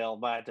CDL.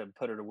 Might have to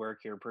put her to work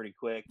here pretty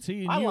quick.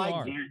 See, I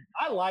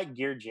like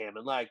gear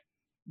jamming.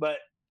 But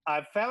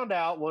I found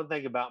out one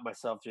thing about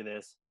myself through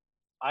this.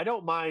 I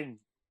wouldn't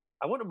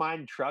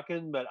mind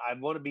trucking, but I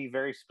want to be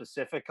very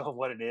specific on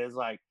what it is.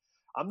 Like,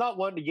 I'm not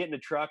wanting to get in a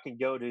truck and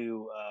go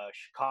to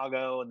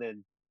Chicago and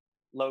then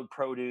load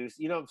produce.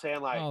 You know what I'm saying?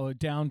 Like,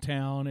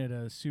 downtown at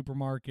a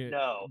supermarket.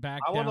 No,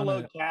 I want to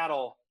load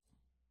cattle.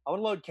 I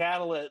want to load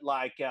cattle at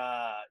like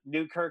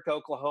Newkirk,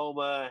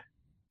 Oklahoma,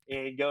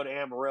 and go to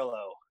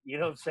Amarillo. You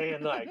know what I'm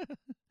saying? Like,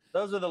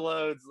 those are the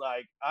loads.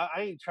 Like,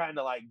 I ain't trying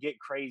to like get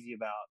crazy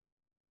about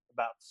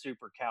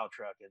super cow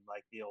trucking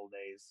like the old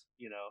days.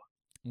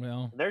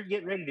 Well, and they're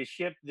getting ready to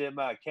ship them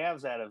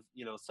calves out of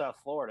South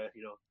Florida.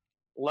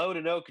 Load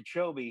in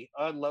Okeechobee,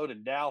 unload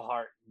in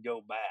Dalhart, and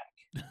go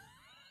back.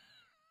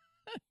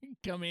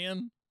 Come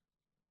in.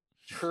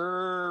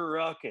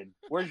 Trucking.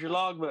 Where's your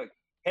logbook?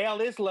 Hell,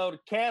 this load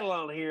of cattle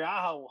on here.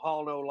 I don't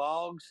haul no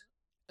logs.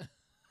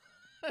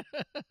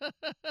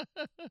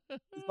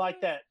 It's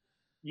like that.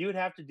 You would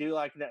have to do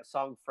like that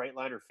song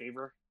Freightliner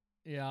Fever.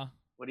 Yeah.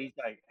 When he's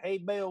like, "Hey,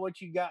 Bill,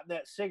 what you got in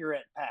that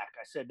cigarette pack?"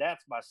 I said,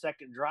 "That's my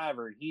second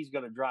driver, and he's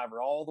going to drive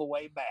her all the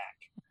way back."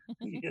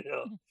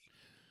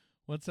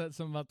 What's that?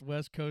 Something about the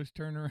West Coast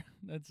turnaround?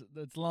 That's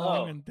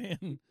long and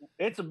thin.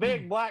 It's a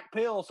big black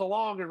pill, so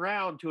long and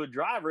round to a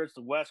driver. It's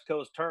the West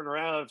Coast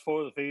turnaround. It's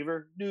for the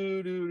fever.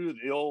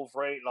 The old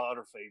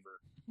Freightliner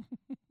fever.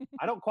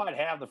 I don't quite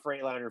have the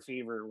Freightliner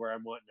fever where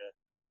I'm wanting to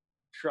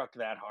truck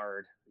that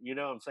hard. You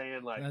know what I'm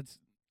saying? Like, that's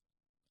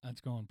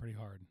going pretty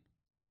hard.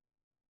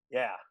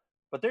 Yeah,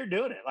 but they're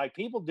doing it. Like,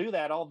 people do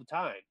that all the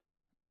time.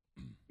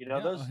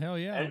 Those. Hell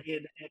yeah.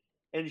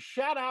 And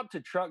shout out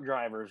to truck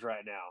drivers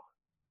right now.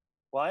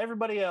 While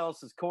everybody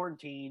else is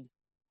quarantined,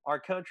 our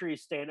country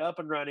is staying up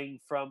and running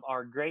from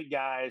our great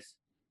guys,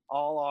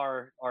 all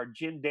our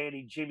Jim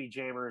Danny Jimmy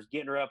Jammers,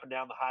 getting her up and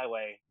down the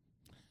highway,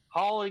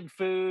 hauling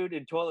food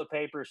and toilet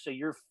paper so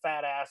your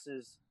fat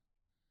asses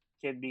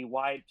can be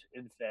wiped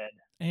and fed.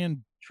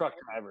 And truck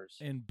drivers.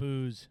 And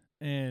booze.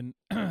 And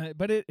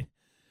but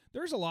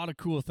there's a lot of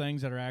cool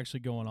things that are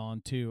actually going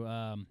on too.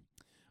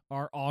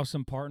 Our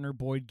awesome partner,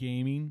 Boyd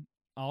Gaming,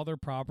 all their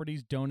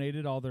properties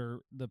donated all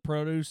the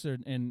produce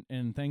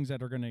and things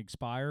that are going to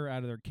expire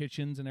out of their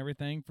kitchens and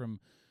everything from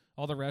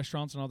all the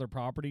restaurants and other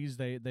properties.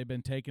 They've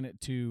been taking it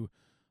to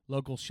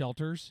local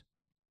shelters,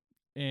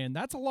 and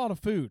that's a lot of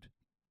food.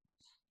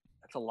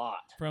 That's a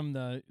lot. From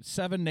the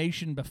Seven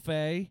Nation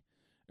buffet,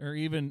 or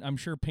even I'm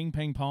sure Ping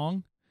Pong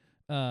Pong.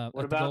 What at the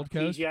about Gold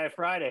Coast. TGI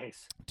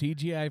Fridays?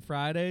 TGI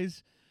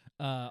Fridays,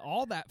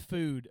 all that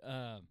food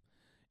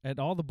at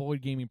all the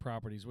Boyd Gaming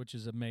properties, which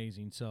is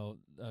amazing. So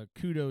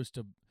kudos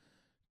to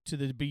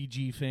the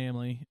BG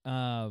family.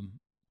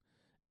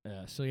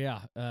 So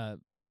yeah,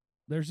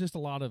 there's just a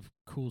lot of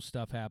cool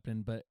stuff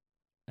happening. But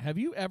have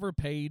you ever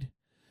paid?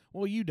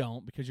 Well, you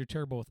don't because you're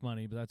terrible with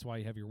money, but that's why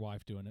you have your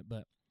wife doing it.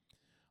 But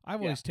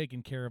I've always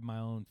taken care of my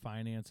own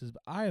finances,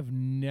 but I have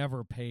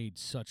never paid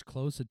such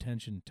close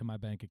attention to my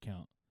bank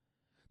account.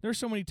 There's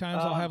so many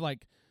times I'll have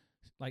like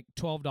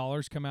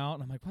 $12 come out,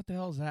 and I'm like, what the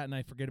hell is that? And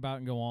I forget about it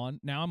and go on.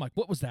 Now I'm like,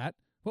 what was that?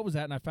 What was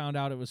that? And I found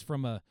out it was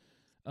from a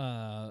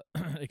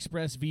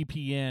Express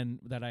VPN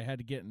that I had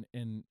to get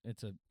in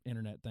it's an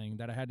internet thing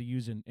that I had to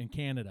use in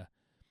Canada.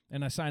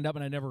 And I signed up,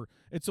 and I never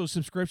 – it's those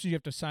subscriptions you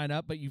have to sign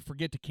up, but you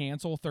forget to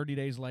cancel 30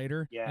 days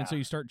later. Yeah. And so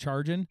you start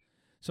charging.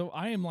 So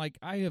I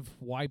have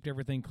wiped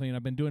everything clean.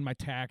 I've been doing my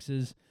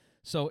taxes.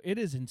 So it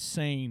is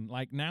insane.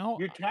 Like now,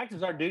 your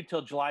taxes aren't due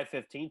till July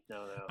 15th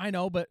now. I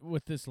know, but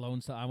with this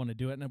loan stuff, I want to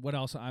do it. And what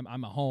else? I'm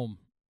at home.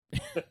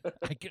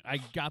 I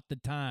got the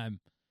time,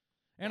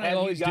 and have I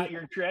always you got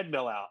your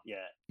treadmill out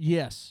yet?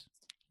 Yes,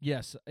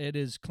 it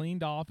is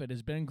cleaned off. It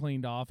has been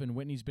cleaned off, and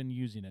Whitney's been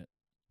using it.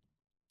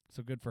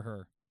 So good for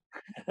her.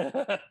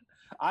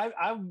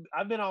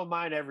 I've been on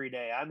mine every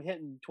day. I'm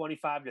hitting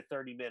 25 to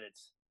 30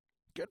 minutes.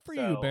 Good for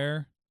you,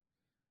 Bear.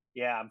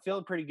 Yeah, I'm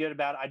feeling pretty good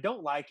about it. I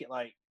don't like it.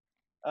 Like,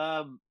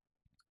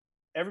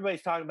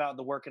 everybody's talking about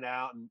the working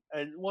out,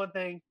 and one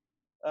thing,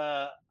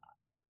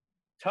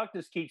 Tuck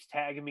just keeps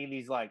tagging me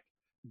these like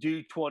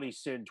do 20,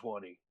 sin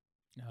 20,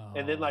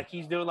 and then like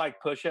he's doing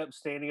like push-ups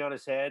standing on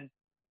his head.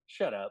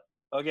 Shut up,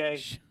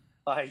 okay?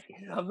 Like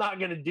I'm not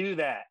gonna do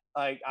that.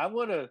 Like I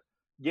want to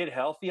get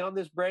healthy on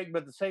this break, but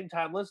at the same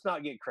time, let's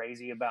not get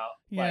crazy about.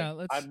 Yeah,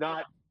 like, I'm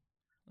not.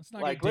 Let's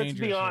not like. Get Let's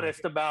be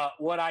honest about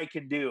what I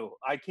can do.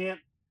 I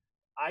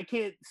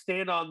can't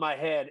stand on my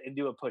head and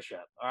do a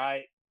push-up. All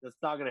right, that's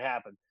not gonna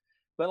happen.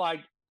 But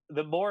like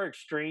the more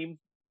extreme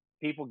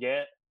people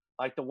get,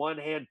 like the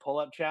one-hand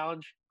pull-up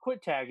challenge,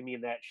 quit tagging me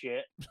in that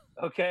shit,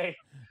 okay?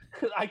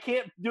 I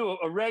can't do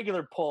a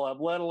regular pull-up,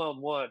 let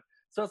alone one.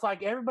 So it's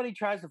like everybody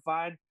tries to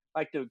find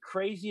like the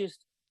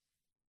craziest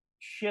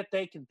shit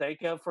they can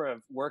think of for a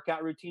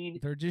workout routine.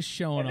 They're just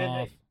showing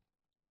off.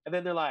 And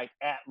then they're like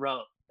at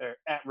rump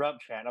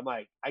chat. I'm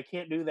like, I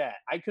can't do that.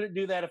 I couldn't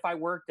do that if I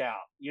worked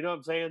out. You know what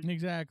I'm saying?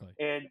 Exactly.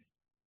 And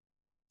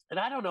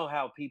I don't know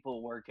how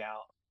people work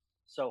out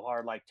so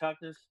hard like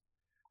Tuckness.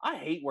 I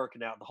hate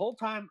working out the whole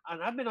time.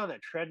 And I've been on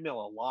that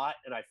treadmill a lot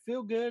and I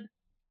feel good,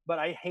 but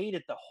I hate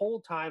it the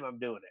whole time I'm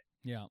doing it.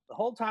 Yeah. The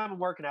whole time I'm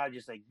working out, I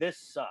just think this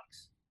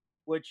sucks,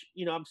 which,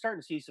 I'm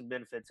starting to see some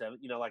benefits of it.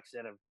 Like I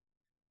said, I've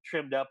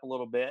trimmed up a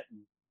little bit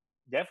and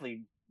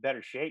definitely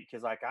better shape.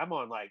 Cause like I'm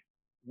on like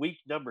week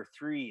number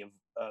 3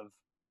 of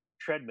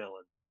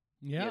treadmilling,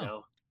 yeah.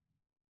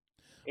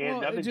 And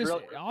well, I've been just,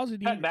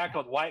 cutting back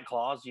on White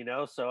Claws,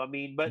 so I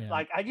mean, but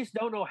like I just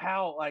don't know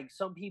how like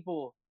some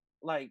people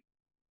like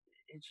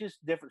it's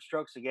just different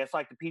strokes, I guess.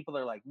 Like the people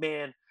that are like,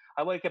 man,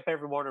 I wake up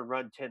every morning and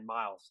run 10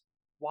 miles.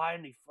 Why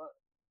in the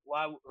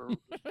why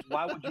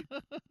would you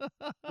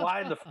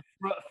why in the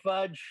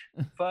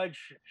fudge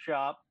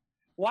shop?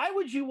 Why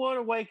would you want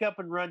to wake up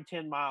and run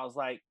 10 miles?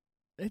 Like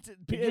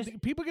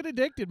people get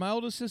addicted. My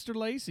oldest sister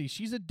Lacey,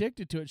 she's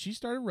addicted to it. She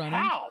started running.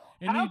 How?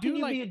 And how can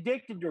you be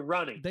addicted to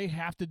running? They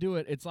have to do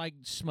it. It's like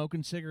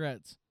smoking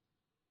cigarettes.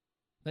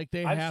 Like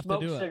they I've have to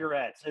smoked do it.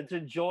 cigarettes. It's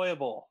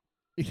enjoyable.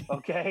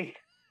 Okay.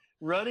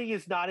 Running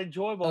is not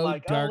enjoyable. Oh,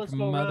 like, dark let's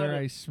go mother,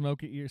 run. I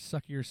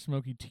suck your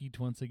smoky teeth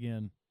once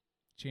again.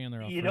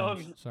 Chandler,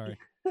 sorry.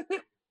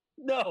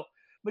 No,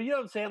 but you know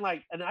what I'm saying?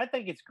 Like, and I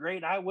think it's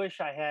great. I wish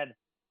I had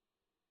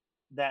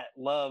that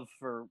love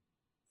for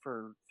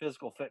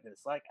physical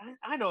fitness. Like,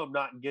 I know I'm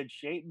not in good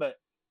shape, but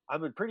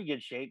I'm in pretty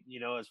good shape,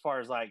 as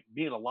far as like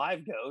being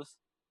alive goes.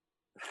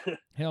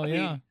 Hell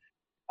yeah.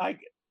 Mean,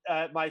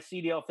 my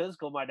CDL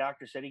physical, my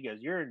doctor said, he goes,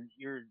 your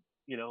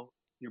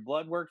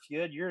blood works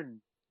good.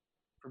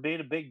 For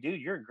being a big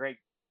dude, you're in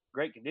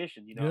great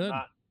condition. Good.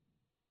 Not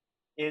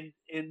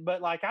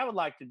but like I would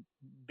like to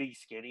be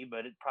skinny,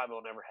 but it probably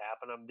will never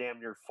happen. I'm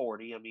damn near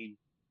 40. I mean,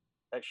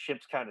 that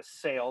ship's kind of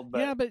sailed. But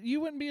yeah, but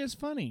you wouldn't be as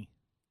funny.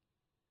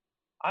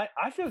 I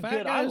feel Fat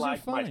good. I guys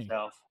like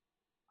myself.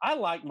 I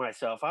like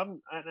myself. I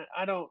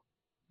don't.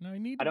 No, you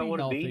need. I don't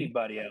want to healthy. be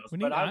anybody else.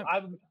 But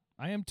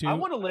I am too. I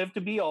want to live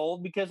to be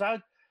old because I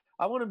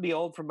want to be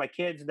old for my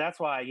kids, and that's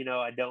why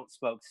I don't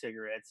smoke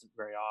cigarettes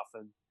very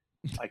often.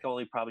 Like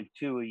only probably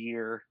 2 a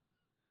year.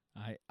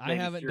 I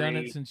haven't done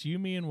it since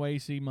me and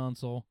Wasey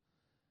Munsell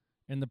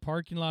in the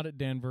parking lot at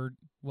Denver.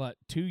 What,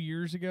 2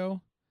 years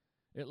ago,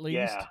 at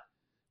least? Yeah.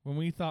 When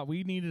we thought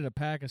we needed a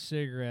pack of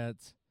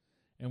cigarettes,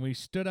 and we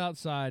stood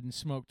outside and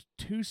smoked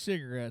 2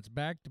 cigarettes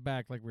back to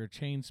back like we were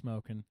chain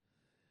smoking.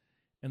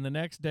 And the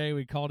next day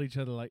we called each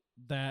other like,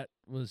 that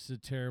was a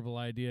terrible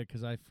idea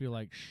because I feel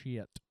like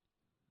shit.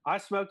 I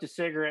smoked a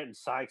cigarette in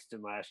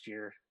Sykeston last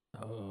year.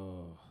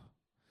 Oh.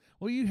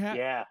 Well,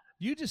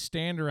 you just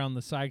stand around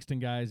the Sykeston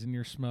guys and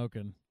you're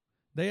smoking.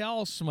 They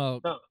all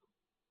smoke. No,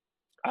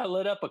 I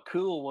lit up a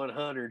Cool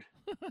 100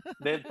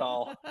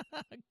 menthol.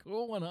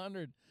 Cool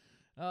 100.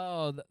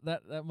 Oh,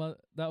 that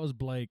was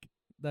Blake.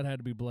 That had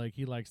to be Blake.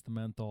 He likes the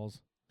menthols.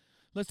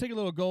 Let's take a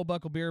little Gold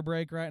Buckle beer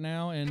break right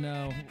now, and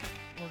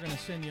we're going to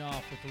send you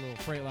off with a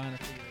little Freightliner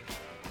for you.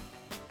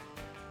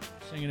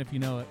 Singing if you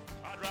know it.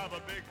 I drive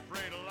a big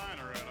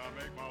Freightliner and I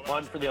make my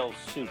One for the old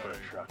super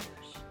truckers.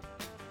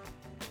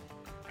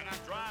 And I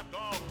drive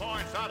all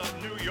points out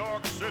of New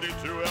York City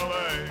to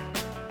L.A.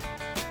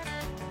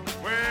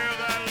 Where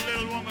that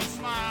little woman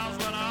smiles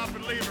when I up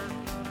and leave her.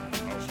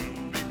 I'll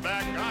soon be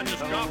back. I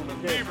just got the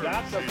fever.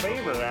 Got the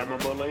fever, I'm a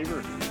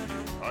believer.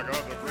 I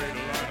got the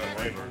Freightliner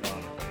fever.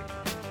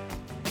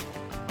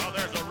 Now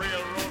there's a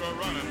railroad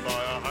running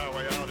by a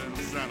highway out in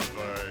Santa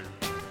Fe.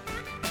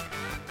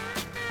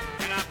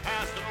 And I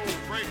passed an old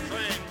freight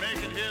train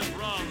making his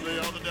run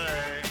the other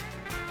day.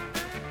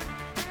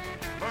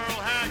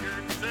 Merle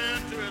Haggard said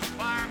to his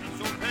fireman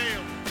so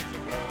pale, he's a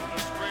blowing a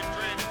freight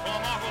train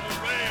plumb off of the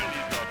rail.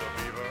 He's got the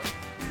fever.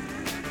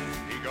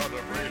 He got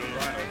the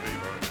Freightliner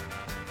fever.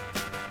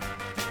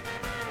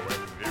 When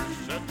Pierce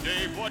said,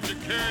 Dave, what you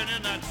carrying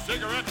in that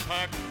cigarette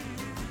pack?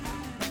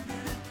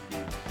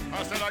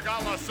 I said, I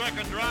got my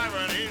second driver,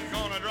 and he's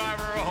gonna drive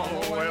her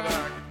all the way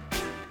back.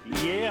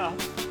 Yeah.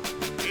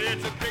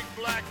 It's a big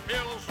black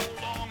pill so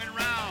long and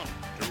round.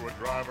 To a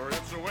driver,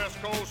 it's a West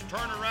Coast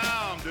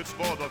turnaround. It's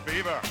for the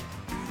fever.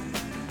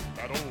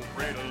 That old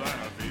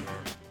Freightliner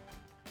fever.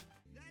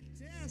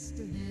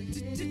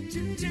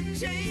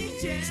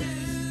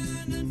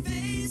 Turn and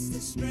face the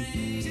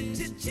strain.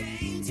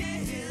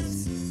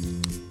 Changes.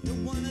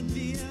 Don't wanna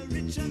be a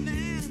richer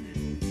man.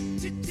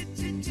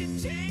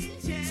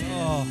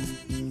 Oh.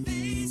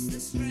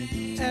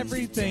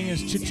 Everything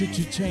is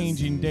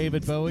changing,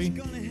 David Bowie.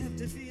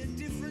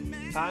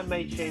 Time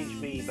may change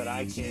me, but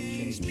I can't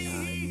change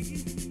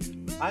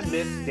time. I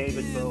miss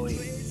David Bowie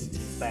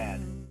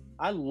bad.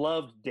 I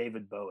loved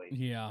David Bowie.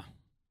 Yeah.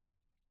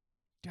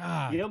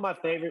 God. You know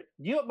what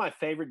my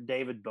favorite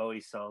David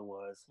Bowie song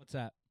was? What's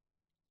that?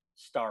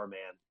 Starman.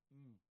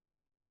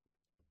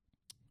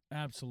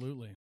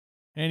 Absolutely.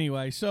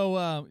 Anyway,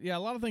 so yeah, a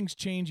lot of things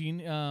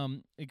changing,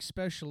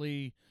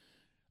 especially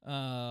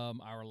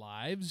our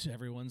lives,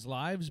 everyone's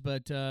lives,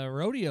 but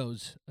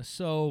rodeos.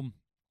 So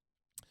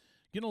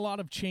getting a lot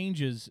of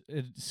changes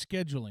in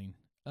scheduling.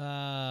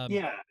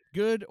 Yeah.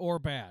 Good or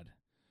bad?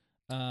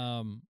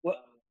 Well,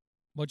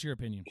 What's your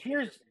opinion?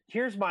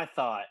 here's my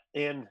thought,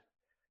 and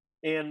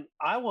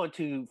I want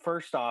to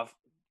first off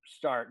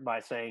start by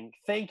saying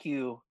thank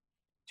you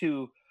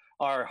to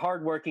our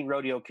hardworking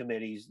rodeo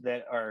committees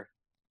they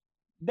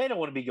don't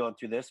want to be going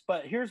through this,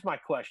 but here's my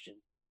question.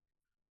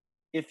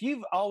 If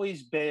you've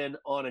always been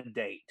on a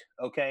date,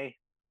 okay,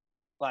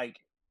 like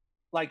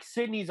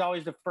Sydney's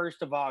always the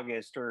 1st of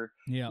August, or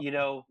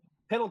Yeah.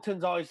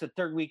 Pendleton's always the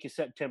 3rd week of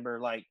September.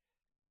 Like,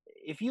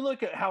 if you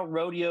look at how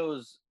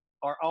rodeos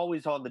are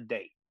always on the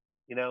date,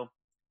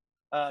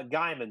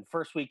 Guyman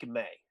 1st week of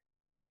May,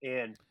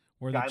 and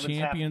Where the Guyman's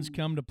champions happening.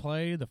 come to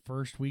play the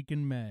first week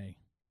in May.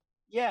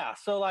 Yeah,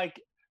 so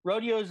like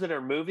rodeos that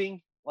are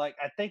moving, like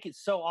I think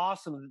it's so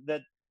awesome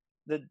that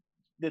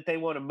they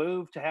want to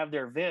move to have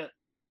their event,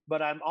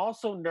 but I'm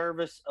also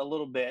nervous a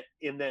little bit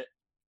in that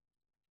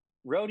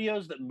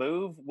rodeos that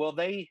move,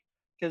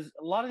 because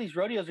a lot of these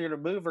rodeos are going to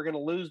move are going to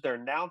lose their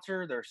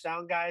announcer, their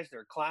sound guys,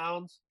 their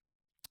clowns,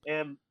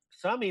 and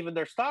some even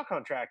their stock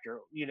contractor,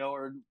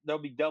 or they'll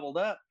be doubled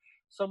up.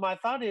 So my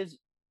thought is,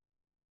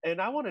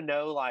 and I want to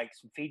know like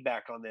some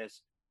feedback on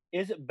this.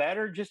 Is it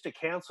better just to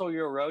cancel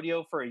your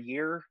rodeo for a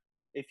year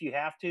if you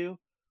have to,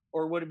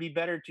 or would it be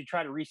better to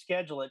try to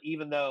reschedule it,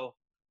 even though,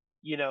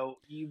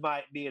 you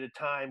might be at a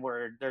time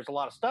where there's a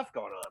lot of stuff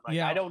going on? Like,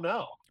 Yeah. I don't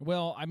know.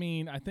 Well, I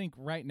mean, I think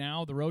right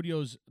now the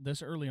rodeos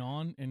this early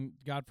on, and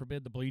God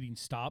forbid the bleeding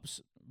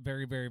stops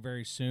very, very,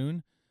 very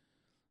soon.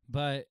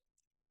 But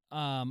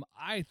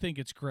I think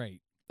it's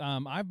great.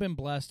 I've been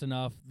blessed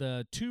enough.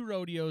 The 2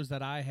 rodeos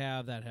that I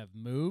have that have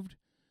moved,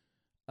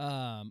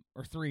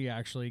 or 3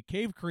 actually,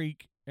 Cave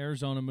Creek,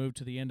 Arizona moved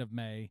to the end of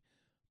May,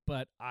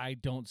 but I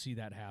don't see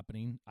that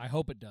happening. I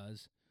hope it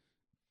does.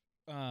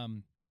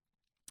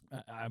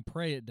 I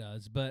pray it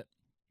does. But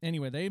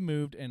anyway, they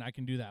moved, and I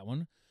can do that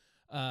one.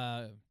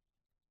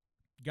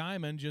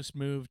 Guyman just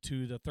moved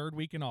to the 3rd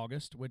week in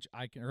August, or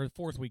the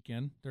 4th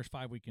weekend. There's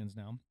 5 weekends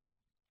now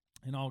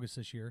in August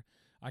this year.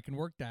 I can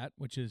work that,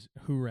 which is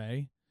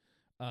hooray.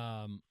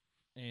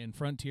 And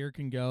Frontier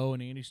can go,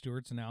 and Andy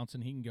Stewart's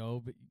announcing he can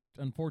go, but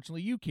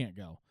unfortunately you can't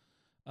go.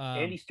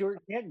 Andy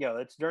Stewart can't go.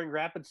 That's during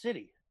Rapid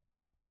City.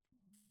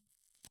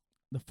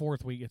 The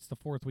 4th week. It's the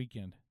 4th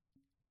weekend.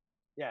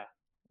 Yeah.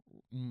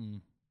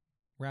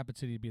 Rapid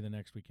City would be the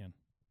next weekend.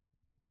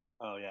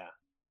 Oh yeah.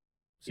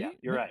 See? Yeah,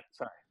 you're right.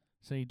 Sorry.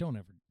 So you don't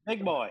ever.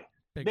 Big boy.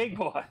 Big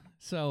boy.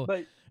 So,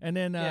 But and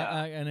then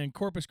yeah. and then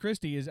Corpus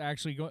Christi is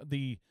actually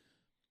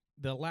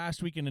the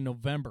last weekend in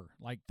November,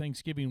 like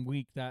Thanksgiving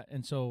week.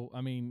 And so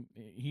I mean,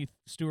 Heath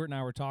Stewart and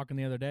I were talking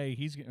the other day.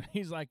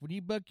 He's like, when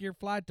you book your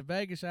flight to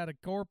Vegas out of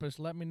Corpus,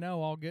 let me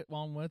know. I'll get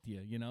on with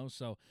you.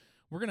 So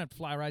we're gonna have to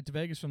fly right to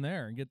Vegas from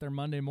there and get there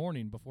Monday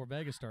morning before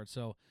Vegas starts.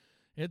 So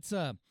it's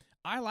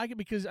I like it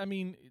because I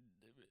mean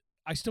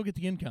I still get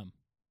the income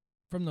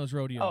from those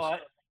rodeos. Oh,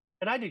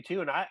 and I do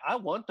too. And I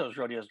want those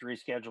rodeos to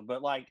reschedule,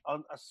 but like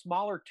on a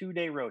smaller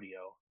 2-day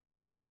rodeo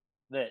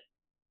that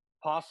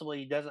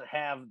possibly doesn't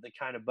have the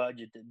kind of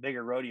budget that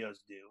bigger rodeos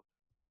do.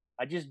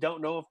 I just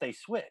don't know if they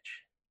switch.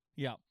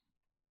 Yeah.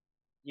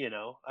 You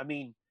know, I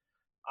mean,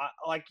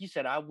 like you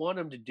said, I want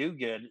them to do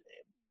good.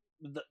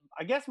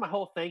 I guess my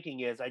whole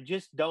thinking is I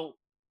just don't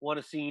want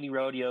to see any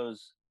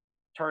rodeos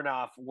turn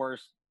off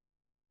worse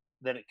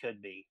than it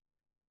could be.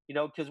 You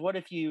know, because what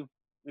if you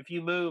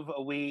move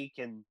a week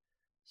and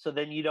so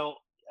then you don't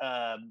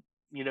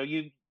you know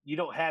you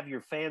don't have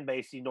your fan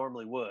base you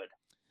normally would.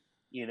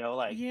 You know,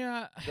 like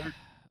yeah,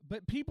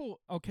 but people,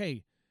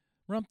 okay,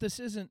 Rump, this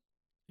isn't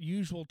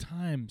usual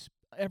times.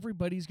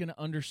 Everybody's going to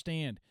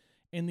understand.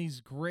 In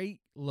these great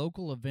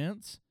local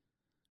events,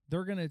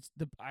 they're going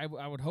to, I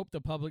would hope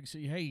the public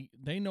see, hey,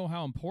 they know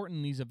how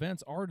important these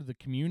events are to the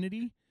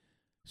community.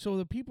 So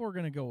the people are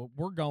going to go,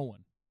 we're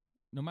going.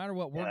 No matter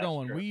what, we're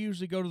going. True. We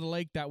usually go to the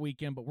lake that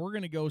weekend, but we're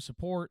going to go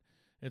support.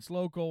 It's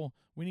local.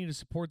 We need to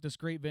support this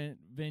great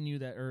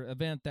venue or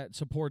event that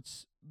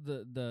supports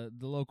the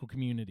local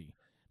community.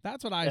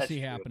 That's what I see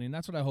happening.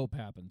 That's what I hope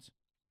happens.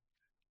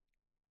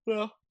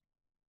 Well,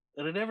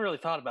 and I never really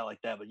thought about it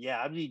like that, but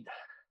yeah, I mean,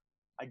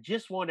 I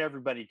just want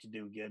everybody to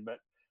do good. But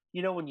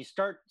you know, when you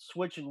start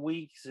switching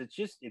weeks,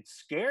 it's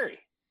scary.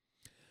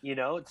 You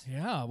know, it's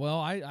yeah. Well,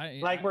 I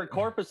like where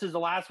Corpus is the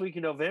last week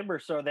of November,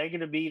 so are they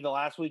going to be the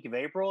last week of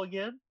April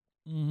again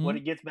when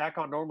it gets back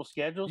on normal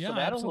schedule? Yeah, so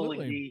that'll absolutely.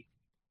 only be,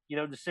 you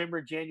know,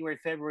 December, January,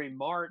 February,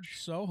 March.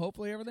 So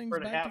hopefully everything's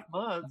 4.5 back.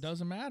 months.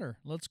 Doesn't matter.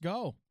 Let's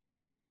go.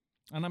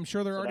 And I'm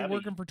sure they're So already that'd be-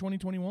 working for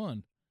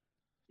 2021.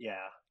 Yeah.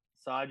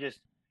 So I just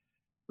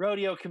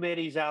rodeo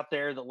committees out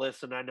there that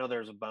listen. I know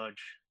there's a bunch.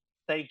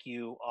 Thank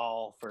you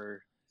all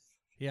for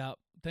Yeah.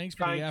 Thanks for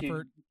the trying to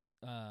effort.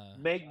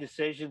 make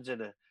decisions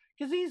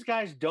because these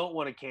guys don't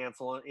want to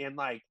cancel it. And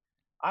like,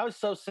 I was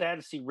so sad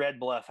to see Red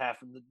Bluff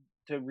having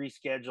to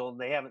reschedule, and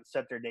they haven't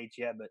set their dates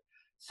yet. But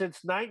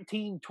since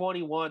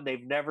 1921,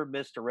 they've never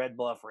missed a Red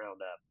Bluff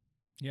roundup.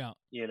 Yeah.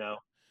 You know,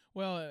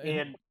 Well,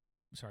 and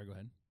sorry, go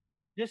ahead.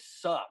 this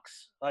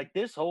sucks. Like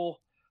this whole,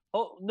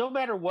 no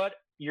matter what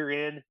you're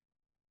in,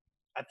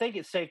 I think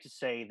it's safe to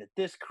say that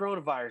this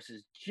coronavirus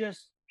is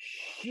just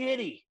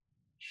shitty.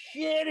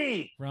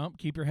 Rump,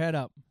 keep your head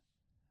up.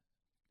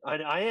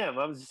 I am.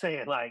 I'm just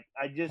saying, like,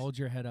 Hold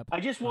your head up.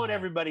 I just want high.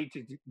 everybody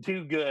to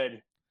do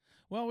good.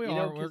 Well, we you are.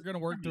 know, We're 'cause going to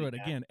work through it.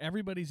 yeah. Again,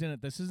 everybody's in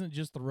it. This isn't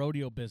just the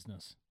rodeo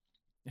business.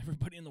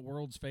 Everybody in the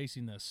world's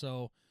facing this.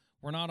 So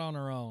we're not on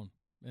our own.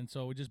 And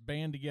so we just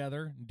band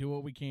together and do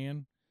what we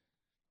can.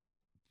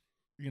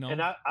 You know.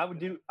 And I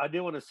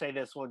do want to say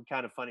this one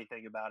kind of funny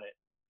thing about it.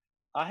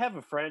 I have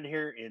a friend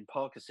here in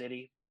Ponca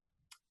City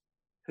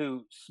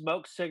who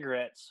smokes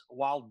cigarettes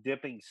while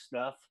dipping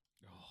snuff.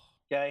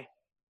 Okay.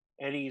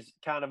 And he's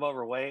kind of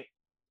overweight.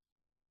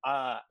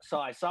 So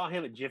I saw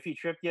him at Jiffy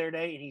Trip the other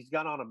day and he's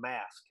got on a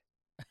mask.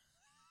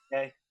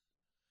 Okay.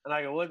 And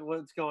I go,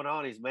 what's going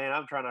on? He's, man,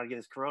 I'm trying not to get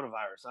this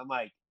coronavirus. I'm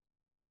like,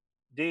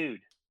 dude,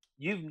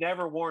 you've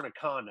never worn a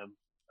condom.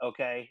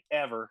 Okay.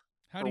 Ever.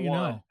 How for do you one.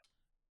 know?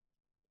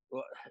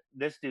 Well,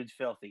 this dude's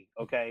filthy.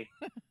 Okay.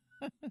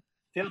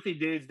 Filthy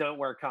dudes don't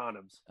wear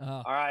condoms. Oh,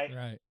 All right.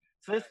 Right.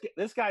 So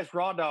this guy's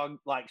raw dog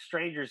like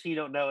strangers he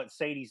don't know at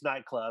Sadie's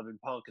nightclub in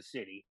Ponca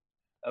City.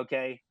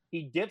 Okay,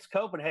 he dips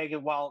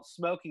Copenhagen while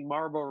smoking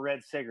Marlboro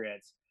Red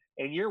cigarettes,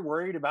 and you're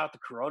worried about the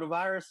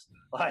coronavirus?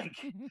 Like,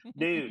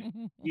 dude,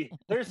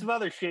 there's some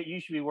other shit you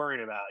should be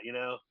worrying about. You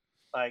know,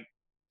 like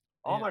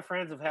all Yeah. my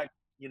friends have had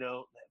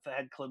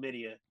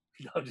chlamydia.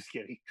 No, I'm just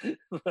kidding.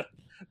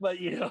 but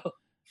you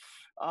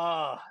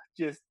know,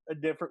 just a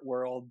different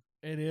world.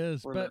 It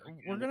is, We're but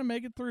living we're in going to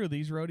make it through.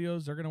 These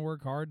rodeos, they're going to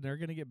work hard. They're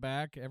going to get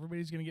back.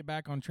 Everybody's going to get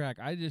back on track.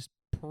 I just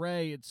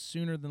pray it's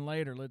sooner than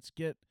later. Let's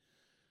get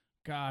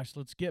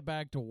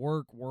back to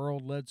work,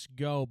 world. Let's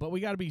go. But we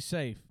got to be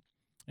safe.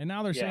 And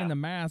now they're saying Yeah. the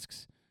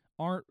masks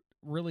aren't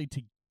really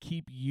to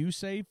keep you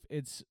safe.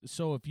 It's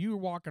so if you're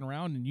walking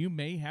around and you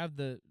may have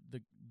the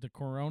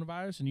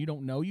coronavirus and you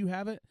don't know you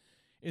have it,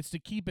 it's to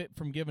keep it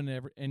from giving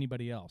to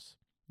anybody else.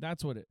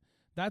 That's what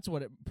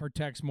it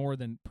protects more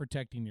than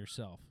protecting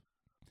yourself.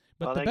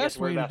 But Well, the I guess best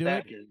way worry to about do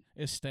that it 'cause-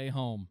 is stay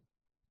home.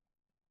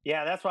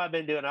 Yeah, that's what I've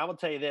been doing. I will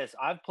tell you this.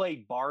 I've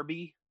played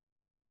Barbie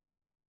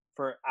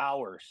for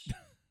hours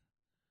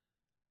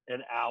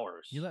and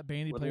hours. You let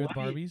Bandy With play with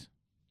Livy- Barbies?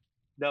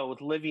 No,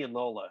 with Livy and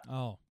Lola.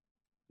 Oh,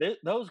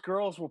 Those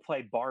girls will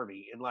play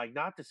Barbie. And, like,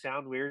 not to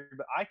sound weird,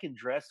 but I can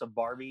dress a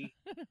Barbie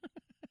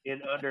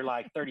in under,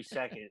 like, 30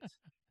 seconds.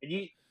 And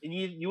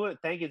you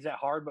wouldn't think it's that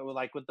hard, but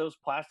with those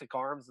plastic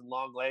arms and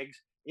long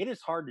legs, it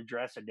is hard to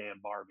dress a damn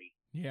Barbie.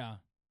 yeah.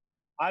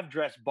 I've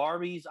dressed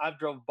Barbies. I've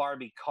drove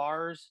Barbie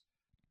cars.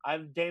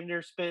 I've damn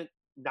near spent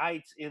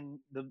nights in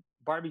the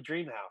Barbie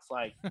dream house.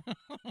 Like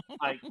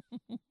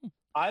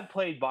I've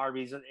played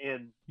Barbies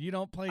and You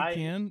don't play I-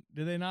 Ken?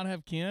 Do they not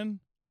have Ken?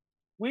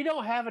 We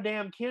don't have a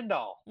damn Ken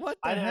doll. What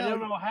the I hell?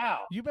 don't know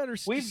how. You better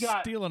We've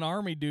got- steal an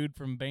army dude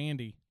from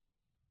Bandy.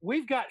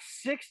 We've got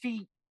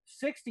 60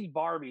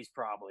 Barbies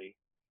probably.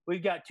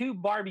 We've got 2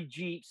 Barbie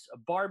Jeeps,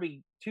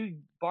 2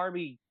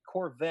 Barbie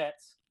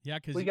Corvettes. Yeah,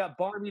 because We got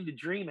Barbie the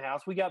Dream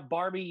House. We got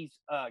Barbie's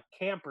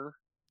camper,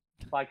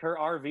 like her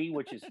RV,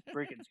 which is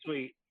freaking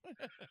sweet.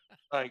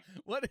 Like,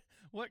 what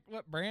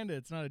brand?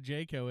 It's not a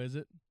Jayco, is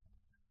it?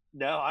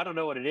 no, I don't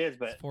know what it is, It's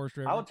but Forest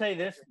River. I will tell you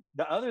this: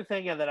 the other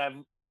thing that I've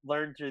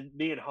learned to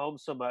being home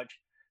so much.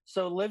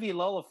 So Livy and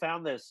Lola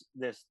found this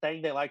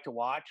thing they like to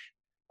watch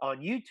on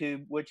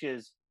YouTube, which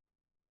is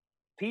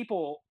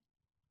people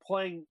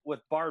playing with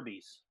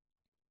Barbies,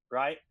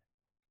 right?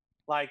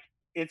 Like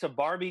it's a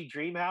Barbie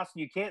dream house,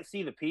 and you can't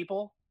see the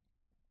people,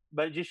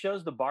 but it just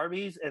shows the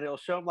Barbies, and it'll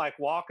show them like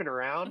walking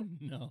around,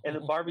 No. and the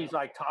Barbies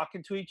like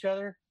talking to each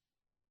other.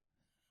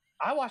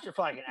 I watched it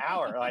for like an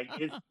hour, like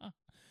it's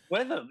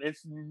with them.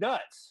 It's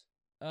nuts.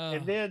 Oh,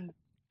 And then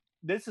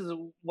this is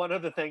one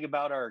other thing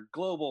about our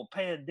global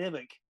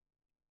pandemic.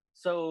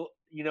 So,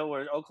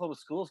 where Oklahoma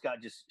schools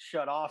got just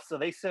shut off. So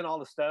they sent all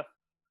the stuff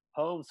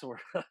home. So we're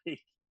like,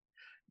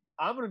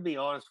 I'm going to be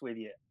honest with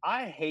you.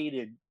 I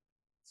hated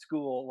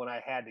school when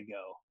I had to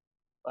go,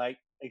 like,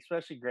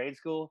 especially grade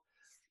school.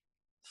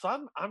 So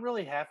I'm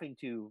really having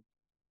to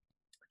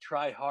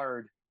try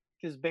hard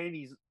because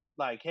Bandy's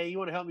like, hey, you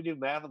want to help me do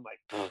math? I'm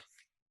like,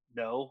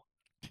 no.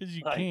 because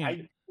you Like,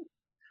 can't.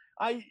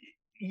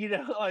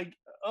 like,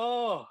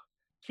 oh,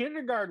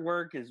 kindergarten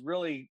work is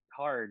really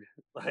hard.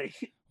 Like,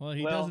 Well,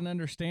 he well- doesn't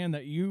understand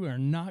that you are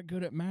not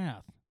good at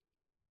math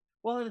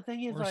well, the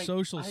thing is, or like,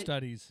 social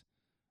studies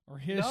or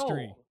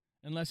history, no,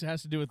 unless it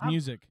has to do with I'm-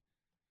 music.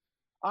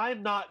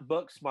 I'm not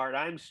book smart.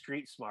 I'm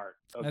street smart.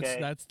 Okay,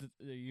 That's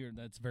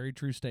a very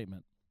true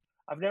statement.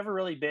 I've never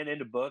really been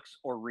into books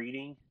or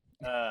reading.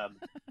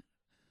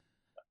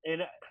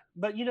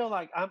 But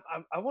like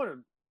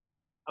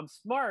I'm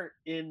smart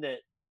in that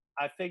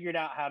I figured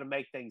out how to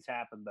make things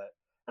happen.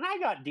 And I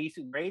got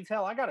decent grades.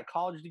 Hell, I got a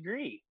college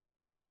degree,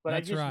 but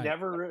That's I just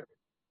right.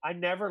 I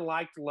never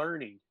liked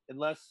learning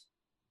unless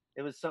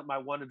it was something I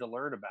wanted to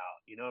learn about.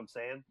 You know what I'm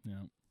saying? Yeah.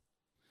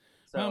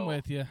 So I'm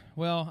with you.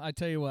 Well, I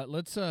tell you what,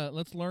 let's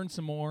learn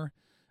some more.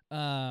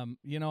 I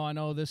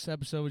know this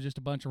episode was just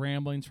a bunch of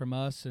ramblings from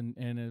us,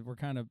 and we're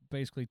kind of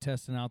basically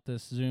testing out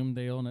this Zoom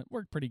deal, and it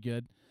worked pretty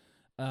good.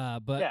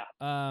 But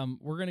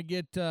we're gonna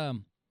get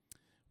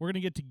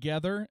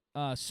together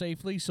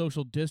safely,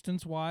 social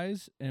distance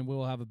wise, and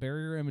we'll have a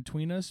barrier in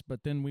between us.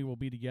 But then we will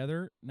be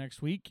together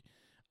next week.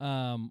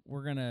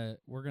 We're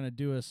gonna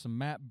do some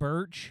Matt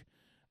Birch,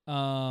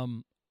 a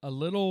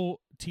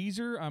little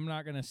teaser. I'm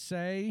not gonna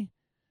say.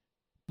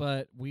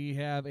 But we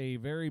have a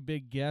very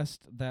big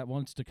guest that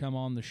wants to come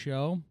on the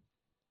show.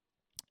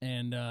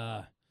 And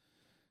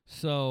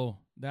so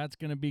that's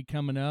going to be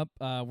coming up.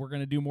 We're going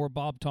to do more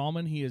Bob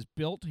Tallman. He has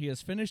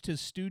finished his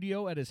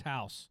studio at his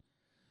house.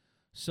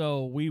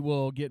 So we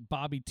will get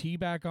Bobby T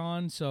back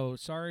on. So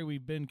sorry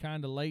we've been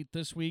kind of late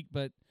this week,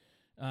 but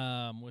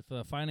with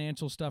the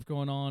financial stuff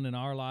going on in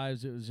our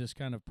lives, it was just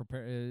kind of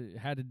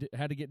had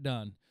to get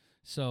done.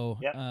 So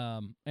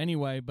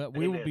anyway, but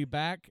we will be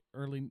back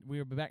early. We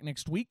will be back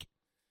next week.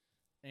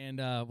 And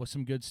with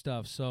some good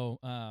stuff. So,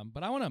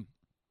 but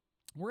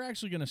we're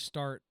actually going to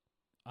start,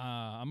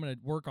 I'm going to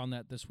work on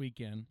that this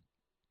weekend.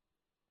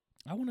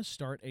 I want to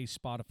start a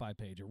Spotify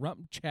page, a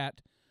Rump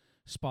Chat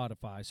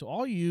Spotify. So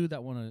all you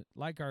that want to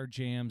like our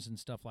jams and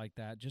stuff like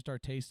that, just our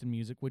taste in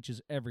music, which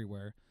is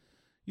everywhere,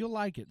 you'll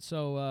like it.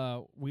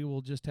 So we will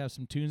just have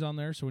some tunes on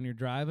there. So when you're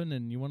driving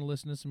and you want to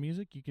listen to some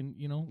music, you can,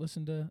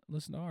 listen to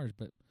ours.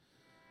 But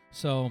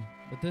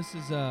this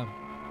is,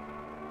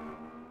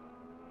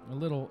 a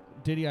little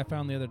ditty I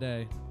found the other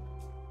day.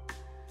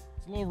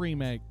 It's a little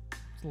remake.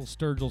 It's a little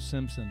Sturgill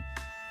Simpson.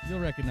 You'll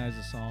recognize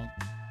the song.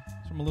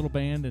 It's from a little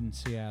band in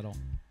Seattle.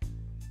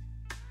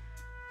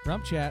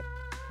 Rump Chat.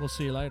 We'll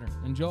see you later.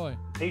 Enjoy.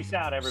 peace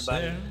out,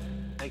 everybody.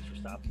 Thanks for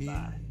stopping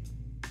by.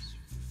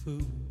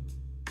 Food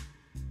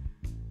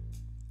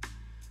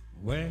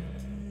where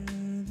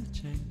the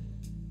changes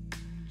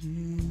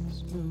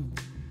move.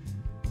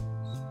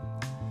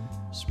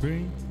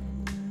 Spring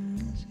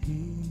is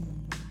here.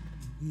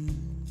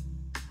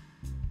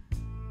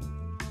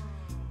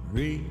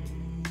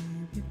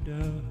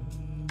 Reproductive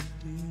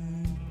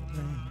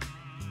plan.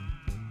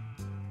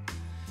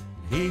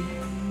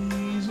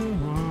 He's a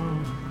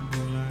one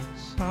who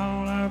likes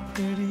all our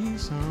pretty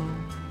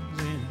songs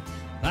and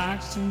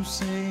likes to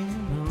sing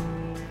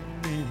along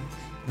and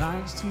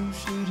likes to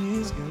shoot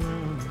his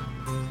gun.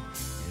 But you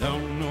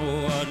don't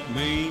know what it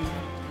means.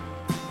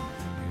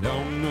 You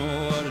don't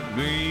know what it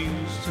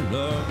means to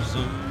love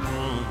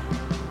someone.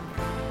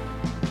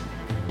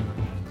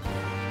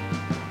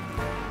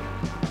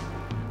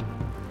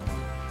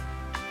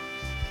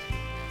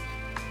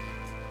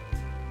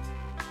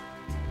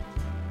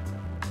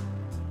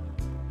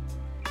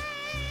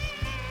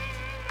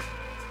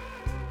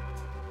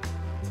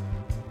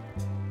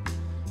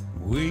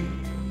 We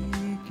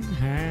can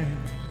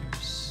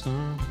have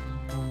some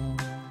more.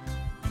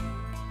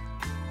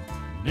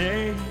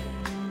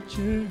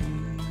 Nature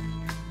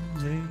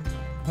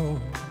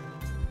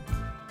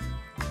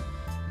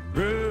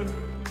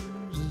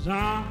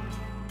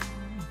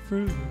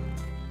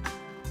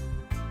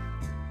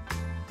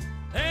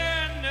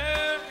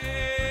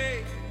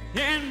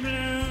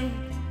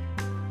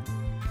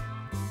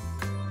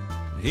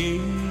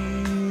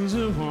He's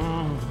the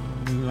one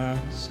who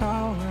likes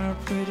all our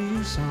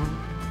pretty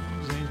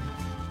songs and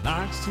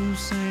likes to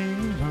sing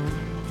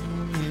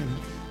along and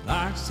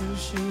likes to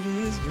shoot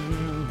his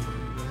gun.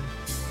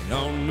 He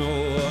don't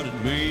know what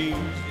it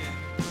means